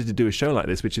decided to do a show like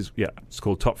this, which is, it's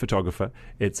called Top Photographer.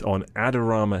 It's on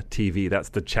Adorama TV. That's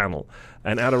the channel.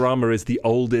 And Adorama is the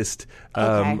oldest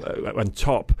and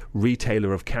top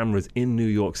retailer of cameras in New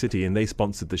York City. And they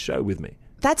sponsored the show with me.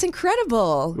 That's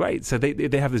incredible. Right. So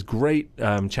they have this great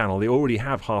channel. They already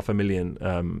have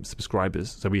 500,000 subscribers.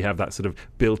 So we have that sort of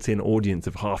built-in audience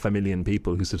of 500,000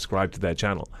 people who subscribe to their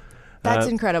channel. That's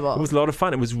incredible. It was a lot of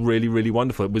fun. It was really, really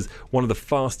wonderful. It was one of the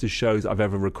fastest shows I've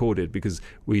ever recorded because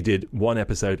we did one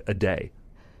episode a day.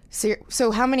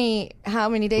 So how many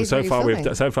days were you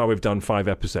filming? So far we've done 5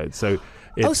 episodes. So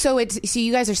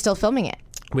you guys are still filming it?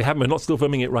 We're not still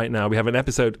filming it right now. We have an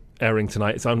episode airing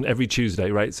tonight. It's on every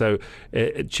Tuesday, right? So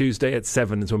Tuesday at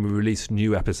 7 is when we release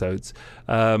new episodes.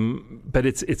 But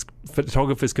it's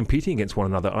photographers competing against one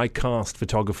another. I cast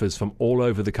photographers from all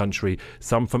over the country,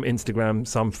 some from Instagram,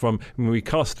 some from... we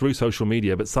cast through social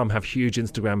media, but some have huge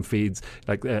Instagram feeds,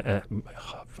 like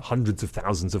hundreds of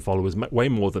thousands of followers, way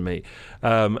more than me.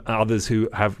 Others who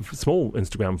have small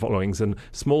Instagram followings and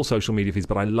small social media feeds,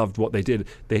 but I loved what they did.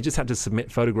 They just had to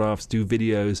submit photographs, do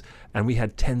videos, and we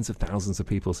had tens of thousands of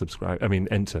people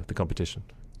enter the competition.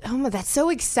 Oh, that's so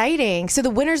exciting. So the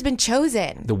winner's been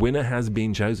chosen. The winner has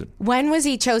been chosen. When was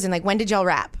he chosen? When did y'all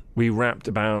wrap? We wrapped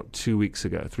about 2 weeks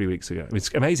ago, 3 weeks ago.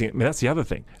 It's amazing. I mean, that's the other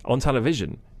thing. On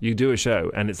television, you do a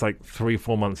show and it's like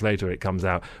 3-4 months later it comes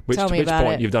out. Which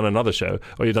point you've done another show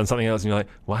or you've done something else and you're like,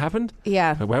 what happened?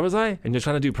 Yeah. Where was I? And you're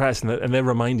trying to do press and they're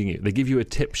reminding you. They give you a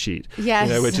tip sheet.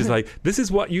 Yes. Which is like, this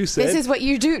is what you said. This is what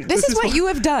you do. This is what you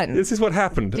have done. This is what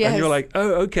happened. Yes. And you're like,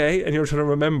 oh, okay. And you're trying to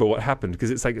remember what happened because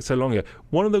it's like so long ago.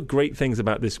 One of the great things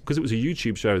about this, because it was a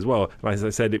YouTube show as well, as I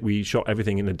said, we shot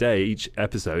everything in a day, each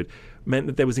episode, meant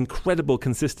that there was incredible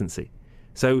consistency.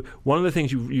 So one of the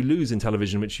things you lose in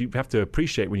television, which you have to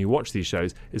appreciate when you watch these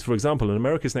shows, is, for example, an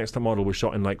America's Next Top Model was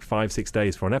shot in like 5-6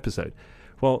 days for an episode.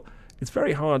 Well, it's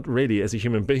very hard, really, as a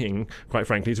human being, quite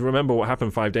frankly, to remember what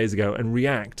happened 5 days ago and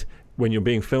react when you're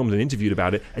being filmed and interviewed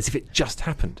about it as if it just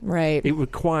happened. Right. It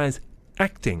requires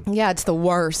acting. Yeah, it's the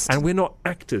worst. And we're not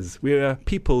actors. We're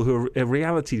people who are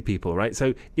reality people, right?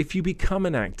 So if you become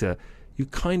an actor, you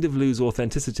kind of lose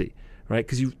authenticity. right?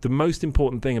 Because the most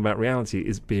important thing about reality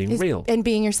is being real. And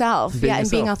being yourself. And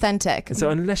being authentic. And so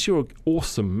unless you're an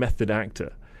awesome method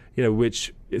actor,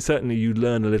 which certainly you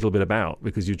learn a little bit about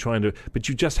because you're trying to, but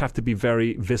you just have to be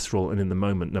very visceral and in the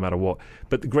moment no matter what.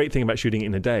 But the great thing about shooting it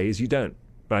in a day is you don't,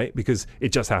 right? Because it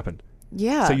just happened.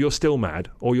 Yeah. So you're still mad,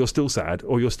 or you're still sad,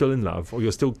 or you're still in love, or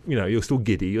you're still, you're still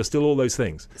giddy, you're still all those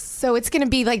things. So it's going to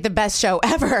be like the best show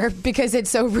ever because it's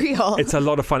so real. It's a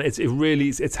lot of fun. It's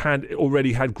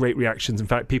already had great reactions. In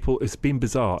fact, it's been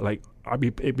bizarre. Like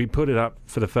we put it up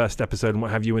for the first episode and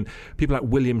what have you, and people like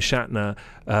William Shatner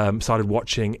started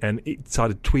watching and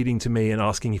started tweeting to me and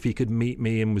asking if he could meet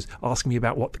me and was asking me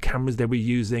about what the cameras they were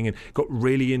using and got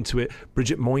really into it.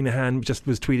 Bridget Moynihan just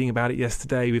was tweeting about it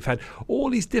yesterday. We've had all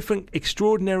these different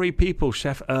extraordinary people.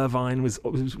 Chef Irvine was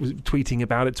tweeting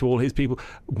about it to all his people.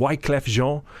 Wyclef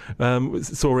Jean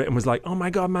saw it and was like, "Oh my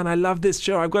God, man, I love this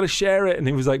show. I've got to share it." And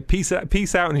he was like, "Peace out,"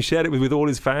 and he shared it with all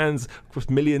his fans, of course,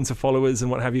 millions of followers and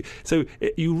what have you. So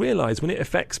you realise when it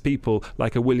affects people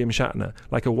like a William Shatner,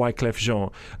 like a Wyclef Jean,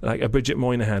 like a Bridget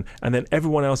Moynihan, and then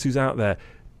everyone else who's out there,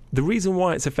 the reason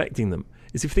why it's affecting them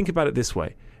is, if you think about it this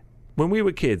way, when we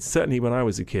were kids, certainly when I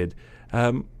was a kid,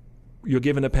 you're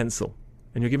given a pencil.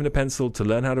 And you're given a pencil to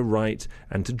learn how to write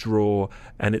and to draw,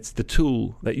 and it's the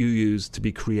tool that you use to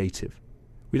be creative.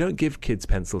 We don't give kids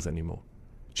pencils anymore.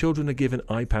 Children are given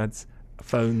iPads,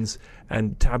 phones,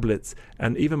 and tablets,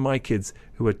 and even my kids,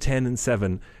 who are 10 and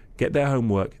 7, get their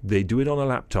homework, they do it on a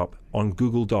laptop, on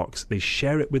Google Docs, they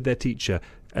share it with their teacher,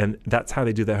 and that's how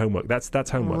they do their homework. That's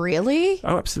homework. Really?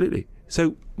 Oh, absolutely.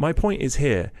 So my point is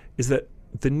that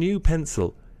the new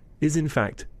pencil is in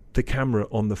fact the camera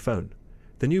on the phone.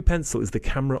 The new pencil is the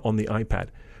camera on the iPad,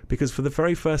 because for the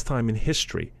very first time in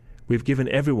history, we've given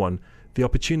everyone the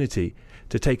opportunity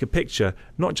to take a picture,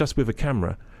 not just with a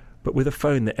camera, but with a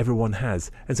phone that everyone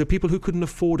has. And so people who couldn't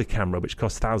afford a camera, which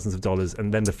cost thousands of dollars,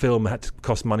 and then the film had to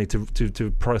cost money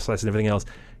to process and everything else,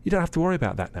 you don't have to worry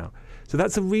about that now. So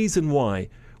that's the reason why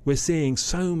we're seeing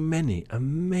so many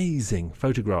amazing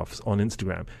photographs on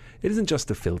Instagram. It isn't just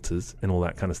the filters and all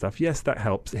that kind of stuff. Yes, that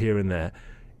helps here and there.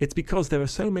 It's because there are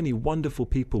so many wonderful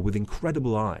people with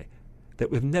incredible eye that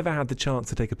we've never had the chance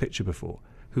to take a picture before,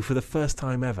 who for the first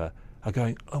time ever are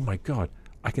going, "Oh my God,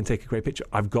 I can take a great picture.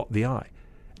 I've got the eye."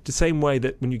 The same way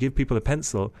that when you give people a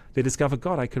pencil, they discover,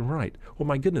 "God, I can write. Oh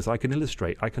my goodness, I can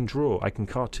illustrate. I can draw. I can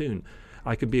cartoon.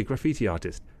 I can be a graffiti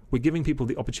artist." We're giving people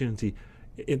the opportunity,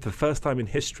 for the first time in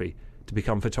history, to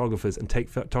become photographers and take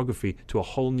photography to a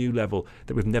whole new level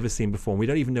that we've never seen before. And we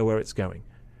don't even know where it's going,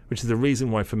 which is the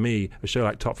reason why, for me, a show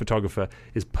like Top Photographer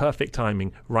is perfect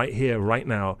timing right here, right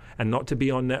now, and not to be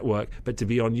on network, but to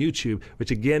be on YouTube,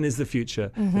 which again is the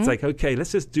future. Mm-hmm. It's like, okay,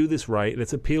 let's just do this right.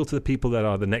 Let's appeal to the people that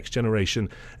are the next generation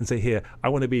and say, here, I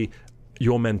want to be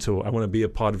your mentor. I want to be a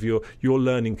part of your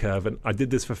learning curve. And I did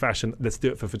this for fashion. Let's do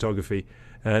it for photography.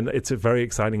 And it's a very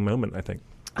exciting moment, I think.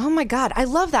 Oh my God, I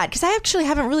love that, because I actually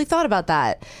haven't really thought about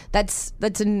that. That's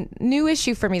a new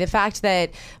issue for me, the fact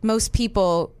that most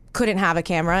people couldn't have a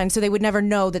camera, and so they would never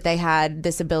know that they had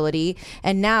this ability,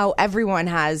 and now everyone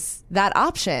has that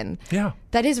option. Yeah.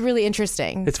 That is really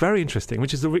interesting. It's very interesting,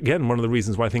 which is, again, one of the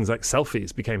reasons why things like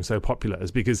selfies became so popular,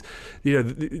 is because,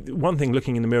 one thing,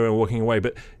 looking in the mirror and walking away,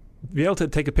 but be able to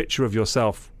take a picture of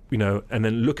yourself, and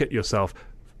then look at yourself.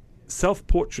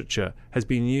 Self-portraiture has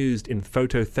been used in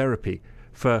phototherapy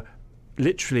for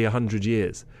literally 100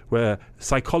 years, where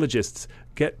psychologists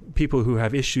get people who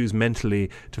have issues mentally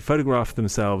to photograph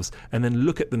themselves and then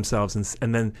look at themselves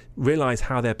and then realize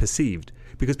how they're perceived.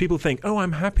 Because people think, "Oh,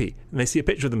 I'm happy," and they see a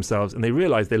picture of themselves and they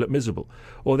realize they look miserable.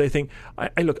 Or they think,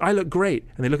 I look great,"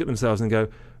 and they look at themselves and go,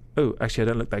 "Oh, actually, I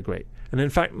don't look that great." And in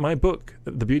fact, my book,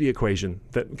 The Beauty Equation,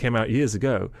 that came out years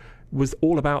ago, was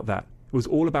all about that. It was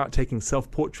all about taking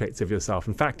self-portraits of yourself.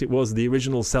 In fact, it was the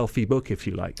original selfie book, if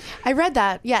you like. I read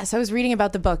that. Yes, I was reading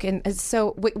about the book. And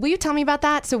so will you tell me about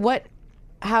that? So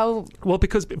how? Well,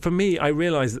 because for me, I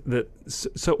realized that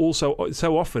so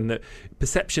often that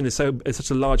perception is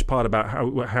such a large part about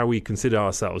how we consider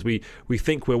ourselves. We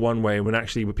think we're one way, when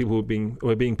actually we're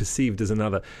being perceived as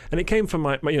another. And it came from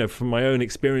my own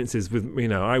experiences with,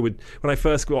 when I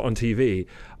first got on TV,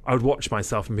 I would watch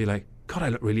myself and be like, "God, I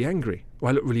look really angry," or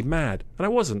 "I look really mad," and I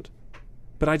wasn't.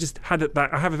 But I just had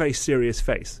I have a very serious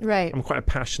face. Right. I'm quite a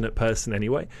passionate person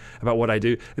anyway about what I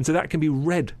do, and so that can be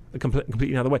read a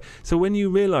completely another way. So when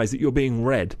you realise that you're being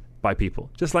read by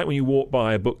people, just like when you walk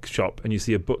by a bookshop and you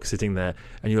see a book sitting there,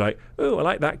 and you're like, "Oh, I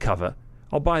like that cover.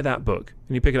 I'll buy that book,"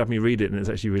 and you pick it up and you read it, and it's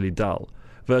actually really dull.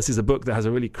 Versus a book that has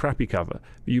a really crappy cover.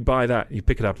 You buy that, you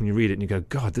pick it up and you read it, and you go,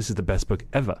 "God, this is the best book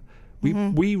ever."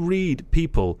 We read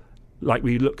people like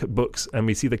we look at books and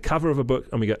we see the cover of a book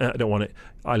and we go, I don't want it.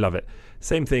 I love it.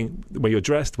 Same thing where you're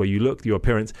dressed, where you look, your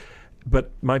appearance.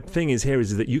 But my thing is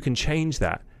that you can change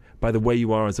that by the way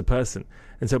you are as a person.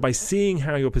 And so by seeing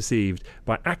how you're perceived,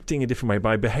 by acting a different way,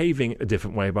 by behaving a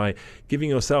different way, by giving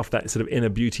yourself that sort of inner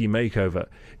beauty makeover,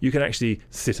 you can actually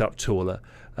sit up taller,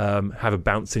 have a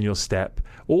bounce in your step,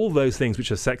 all those things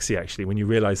which are sexy actually. When you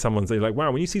realize someone's like,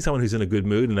 wow, when you see someone who's in a good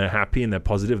mood and they're happy and they're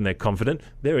positive and they're confident,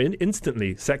 they're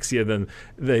instantly sexier than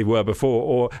they were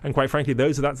before. And quite frankly,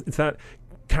 it's that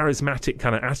charismatic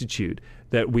kind of attitude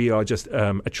that we are just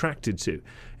attracted to.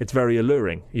 It's very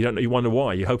alluring. You wonder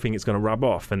why. You're hoping it's going to rub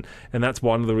off, and that's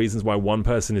one of the reasons why one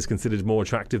person is considered more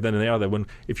attractive than the other. When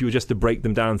if you were just to break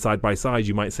them down side by side,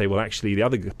 you might say, well, actually, the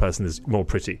other person is more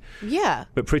pretty. Yeah.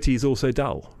 But pretty is also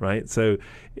dull, right? So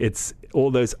it's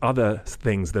all those other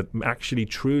things that actually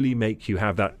truly make you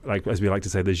have that, like as we like to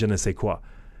say, the je ne sais quoi.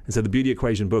 And so the Beauty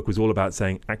Equation book was all about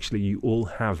saying, actually, you all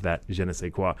have that je ne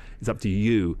sais quoi. It's up to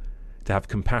you to have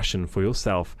compassion for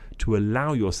yourself, to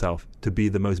allow yourself to be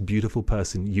the most beautiful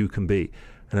person you can be.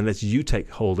 And unless you take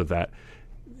hold of that,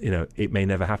 it may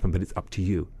never happen, but it's up to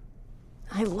you.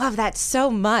 I love that so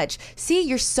much. See,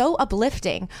 you're so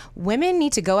uplifting. Women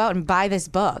need to go out and buy this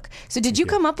book. So did you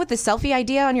come up with the selfie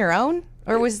idea on your own?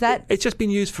 Or was that... It's just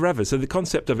been used forever. So the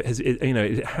concept of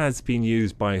it has been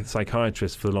used by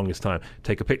psychiatrists for the longest time.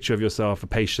 Take a picture of yourself, a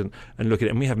patient, and look at it.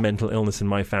 And we have mental illness in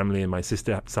my family, and my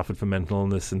sister suffered from mental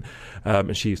illness, and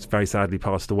she very sadly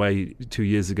passed away 2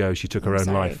 years ago. She took her own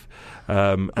life.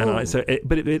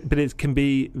 But it can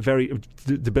be very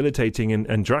debilitating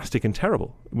and drastic and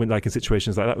terrible in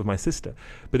situations like that with my sister.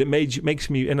 But it makes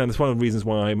me, and that's one of the reasons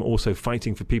why I'm also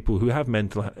fighting for people who have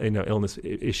mental illness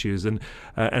issues and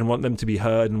want them to be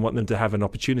heard and want them to have an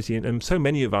opportunity. And so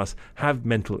many of us have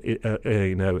mental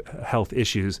health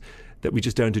issues that we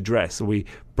just don't address, or we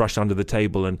brush under the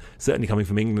table. And certainly coming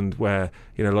from England, where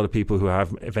a lot of people who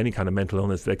have any kind of mental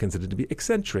illness, they're considered to be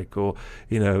eccentric or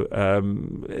I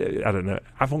don't know,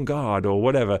 avant-garde or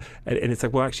whatever. And it's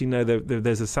like, well, actually no,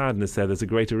 there's a sadness there. There's a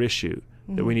greater issue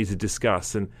that we need to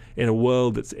discuss. And in a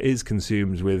world that is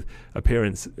consumed with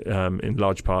appearance in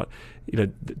large part,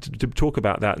 to talk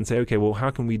about that and say, okay, well, how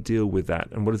can we deal with that,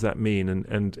 and what does that mean,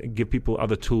 and give people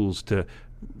other tools to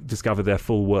discover their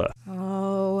full worth.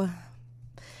 Oh,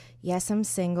 yes, I'm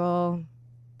single.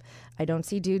 I don't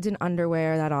see dudes in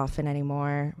underwear that often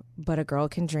anymore, but a girl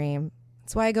can dream.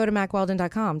 That's why I go to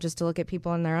MacWeldon.com, just to look at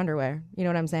people in their underwear. You know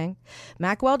what I'm saying?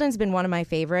 Mack Weldon's been one of my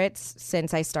favorites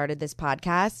since I started this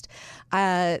podcast.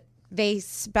 They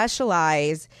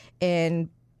specialize in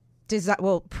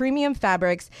premium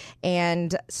fabrics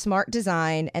and smart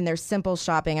design, and their simple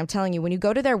shopping. I'm telling you, when you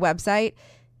go to their website,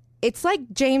 it's like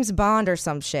James Bond or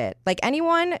some shit. Like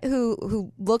anyone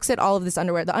who looks at all of this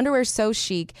underwear, the underwear is so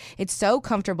chic. It's so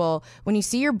comfortable. When you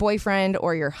see your boyfriend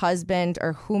or your husband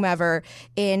or whomever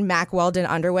in Mack Weldon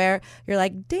underwear, you're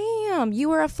like, damn, you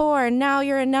were a 4 and now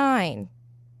you're a 9.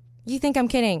 You think I'm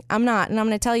kidding? I'm not. And I'm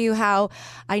going to tell you how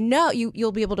I know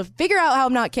you'll be able to figure out how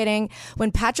I'm not kidding.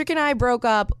 When Patrick and I broke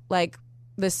up like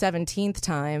the 17th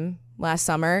time last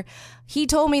summer, he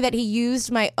told me that he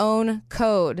used my own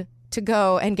code to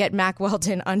go and get Mack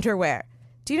Weldon underwear.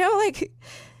 Do you know,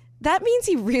 that means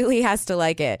he really has to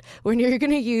like it when you're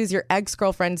going to use your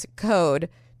ex-girlfriend's code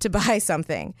to buy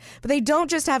something. But they don't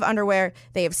just have underwear.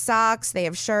 They have socks. They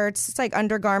have shirts. It's like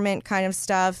undergarment kind of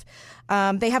stuff.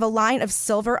 They have a line of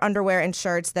silver underwear and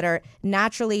shirts that are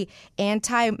naturally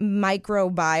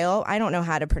antimicrobial. I don't know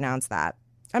how to pronounce that.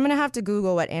 I'm going to have to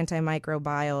Google what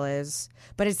antimicrobial is.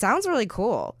 But it sounds really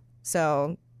cool.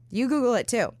 So you Google it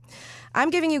too. I'm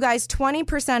giving you guys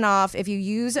 20% off if you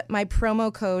use my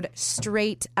promo code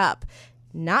straight up.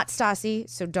 Not Stassi,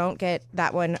 so don't get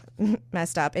that one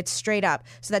messed up. It's straight up.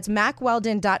 So that's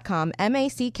MackWeldon.com,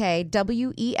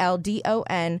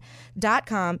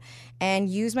 MackWeldon.com, and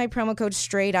use my promo code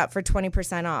straight up for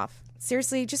 20% off.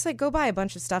 Seriously, just go buy a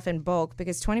bunch of stuff in bulk,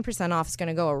 because 20% off is going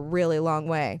to go a really long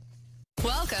way.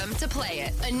 Welcome to Play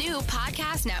It, a new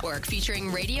podcast network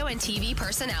featuring radio and TV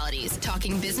personalities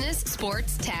talking business,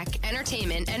 sports, tech,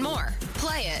 entertainment, and more.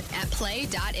 Play it at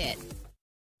play.it.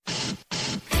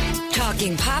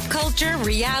 Talking pop culture,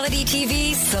 reality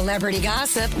TV, celebrity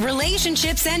gossip,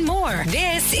 relationships, and more.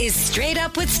 This is Straight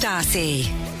Up with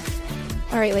Stassi.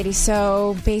 All right, ladies.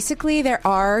 So basically, there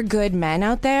are good men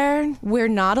out there. We're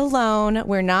not alone.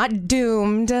 We're not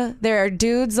doomed. There are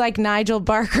dudes like Nigel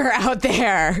Barker out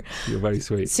there. You're very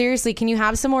sweet. Seriously, can you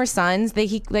have some more sons? They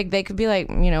could be like,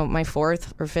 my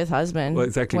fourth or fifth husband. Well,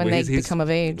 exactly. When they become of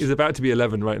age. He's about to be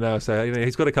 11 right now, so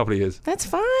he's got a couple of years. That's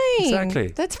fine. Exactly.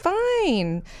 That's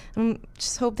fine.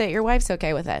 Just hope that your wife's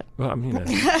okay with it. Well,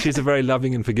 she's a very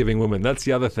loving and forgiving woman. That's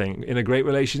the other thing. In a great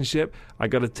relationship, I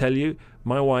got to tell you,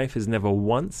 my wife has never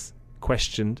once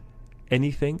questioned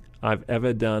anything I've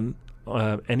ever done,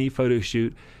 any photo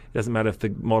shoot. It doesn't matter if the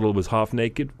model was half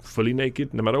naked, fully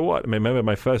naked, no matter what. I mean, remember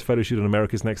my first photo shoot on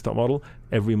America's Next Top Model?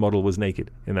 Every model was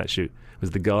naked in that shoot. It was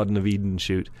the Garden of Eden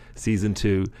shoot, season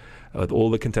 2, with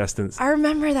all the contestants. I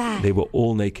remember that. They were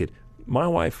all naked. My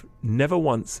wife never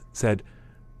once said,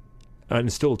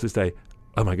 and still to this day,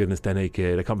 oh my goodness, they're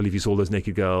naked. I can't believe you saw those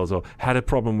naked girls, or had a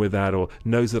problem with that, or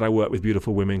knows that I work with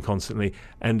beautiful women constantly.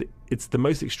 And it's the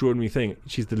most extraordinary thing.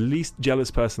 She's the least jealous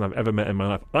person I've ever met in my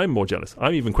life. I'm more jealous.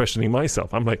 I'm even questioning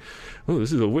myself. I'm like, oh,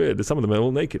 this is all weird. Some of them are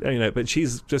all naked. But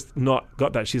she's just not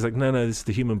got that. She's like, no, this is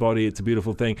the human body. It's a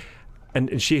beautiful thing.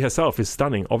 And she herself is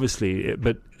stunning, obviously.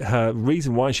 But her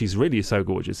reason why she's really so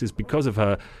gorgeous is because of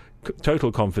her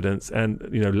total confidence and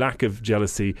lack of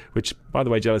jealousy, which, by the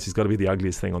way, jealousy's got to be the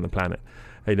ugliest thing on the planet.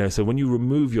 So when you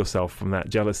remove yourself from that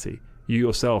jealousy, you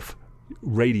yourself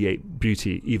radiate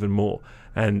beauty even more,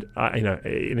 and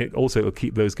and it also will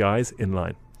keep those guys in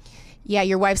line. Yeah,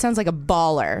 your wife sounds like a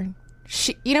baller.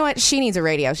 You know what? She needs a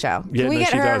radio show. Yeah, can we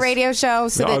get her a radio show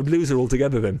so that I'd lose her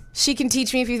altogether then. She can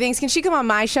teach me a few things. Can she come on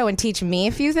my show and teach me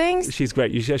a few things? She's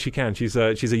great. Yes, she can. She's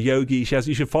a yogi. You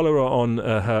should follow her on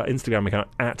her Instagram account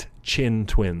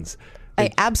 @ChinTwins. I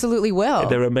absolutely will.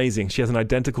 They're amazing. She has an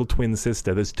identical twin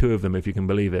sister. There's 2 of them, if you can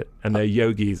believe it, and they're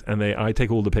yogis. And I take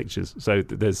all the pictures. So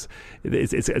it's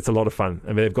a lot of fun. I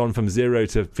mean, they've gone from 0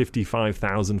 to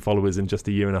 55,000 followers in just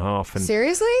a year and a half. And,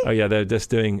 seriously? Oh yeah, they're just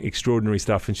doing extraordinary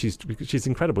stuff. And she's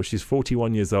incredible. She's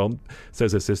 41 years old.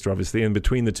 So's her sister, obviously. And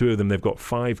between the 2 of them, they've got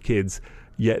 5 kids.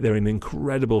 Yet they're in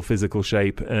incredible physical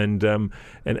shape and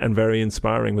very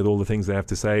inspiring with all the things they have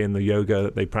to say and the yoga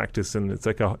that they practice. And it's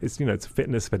like it's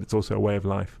fitness, but it's also a way of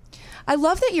life. I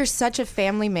love that you're such a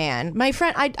family man. My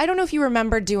friend, I don't know if you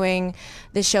remember doing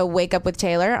the show Wake Up with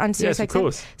Taylor on Sirius XM. Yes, of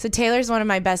course. So Taylor's one of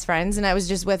my best friends, and I was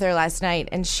just with her last night,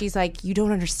 and she's like, you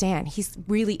don't understand. He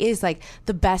really is like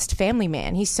the best family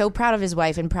man. He's so proud of his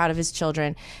wife and proud of his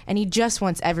children, and he just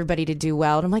wants everybody to do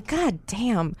well. And I'm like, God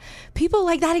damn, people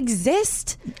like that exist.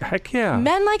 Heck yeah.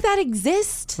 Men like that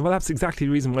exist. Well, that's exactly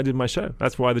the reason why I did my show.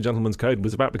 That's why the Gentleman's Code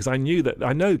was about, because I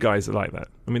know guys that like that.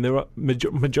 I mean, there are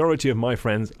majority of my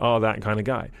friends are that kind of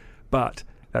guy, but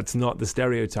that's not the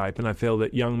stereotype. And I feel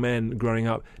that young men growing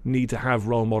up need to have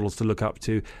role models to look up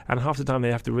to, and half the time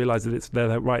they have to realize that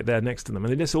they're right there next to them,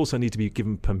 and they just also need to be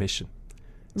given permission.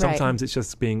 Sometimes It's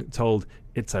just being told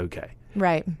it's okay.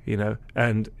 Right.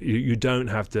 And you don't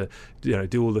have to,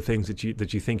 do all the things that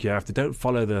you think you have to. Don't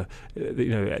follow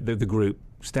the group.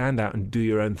 Stand out and do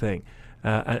your own thing.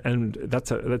 And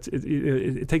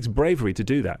it takes bravery to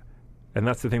do that. And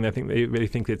that's the thing. I think they really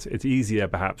think it's easier,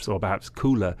 perhaps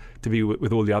cooler to be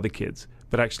with all the other kids.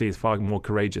 But actually, it's far more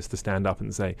courageous to stand up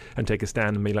and take a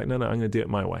stand and be like, no, I'm going to do it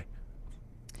my way.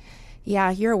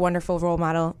 Yeah, you're a wonderful role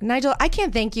model. Nigel, I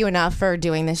can't thank you enough for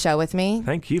doing this show with me.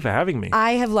 Thank you for having me.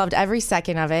 I have loved every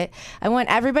second of it. I want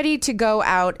everybody to go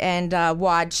out and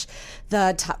watch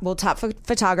the Top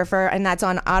Photographer, and that's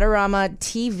on Autorama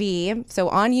TV, so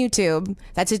on YouTube.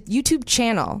 That's a YouTube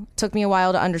channel. Took me a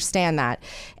while to understand that.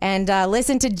 And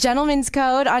listen to Gentleman's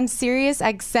Code on Sirius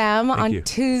XM on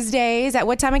Tuesdays. At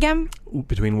what time again?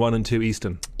 Between 1 and 2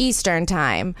 Eastern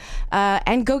time.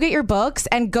 And go get your books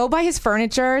and go buy his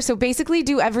furniture. So basically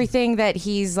do everything that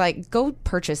he's like, go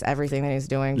purchase everything that he's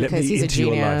doing because he's a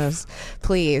genius.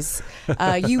 Please.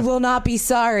 You will not be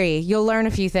sorry. You'll learn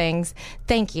a few things.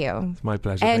 Thank you. It's my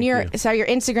pleasure. And your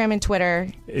Instagram and Twitter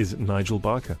is Nigel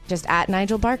Barker. Just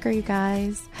 @Nigel Barker, you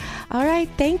guys. All right.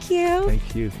 Thank you.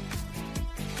 Thank you.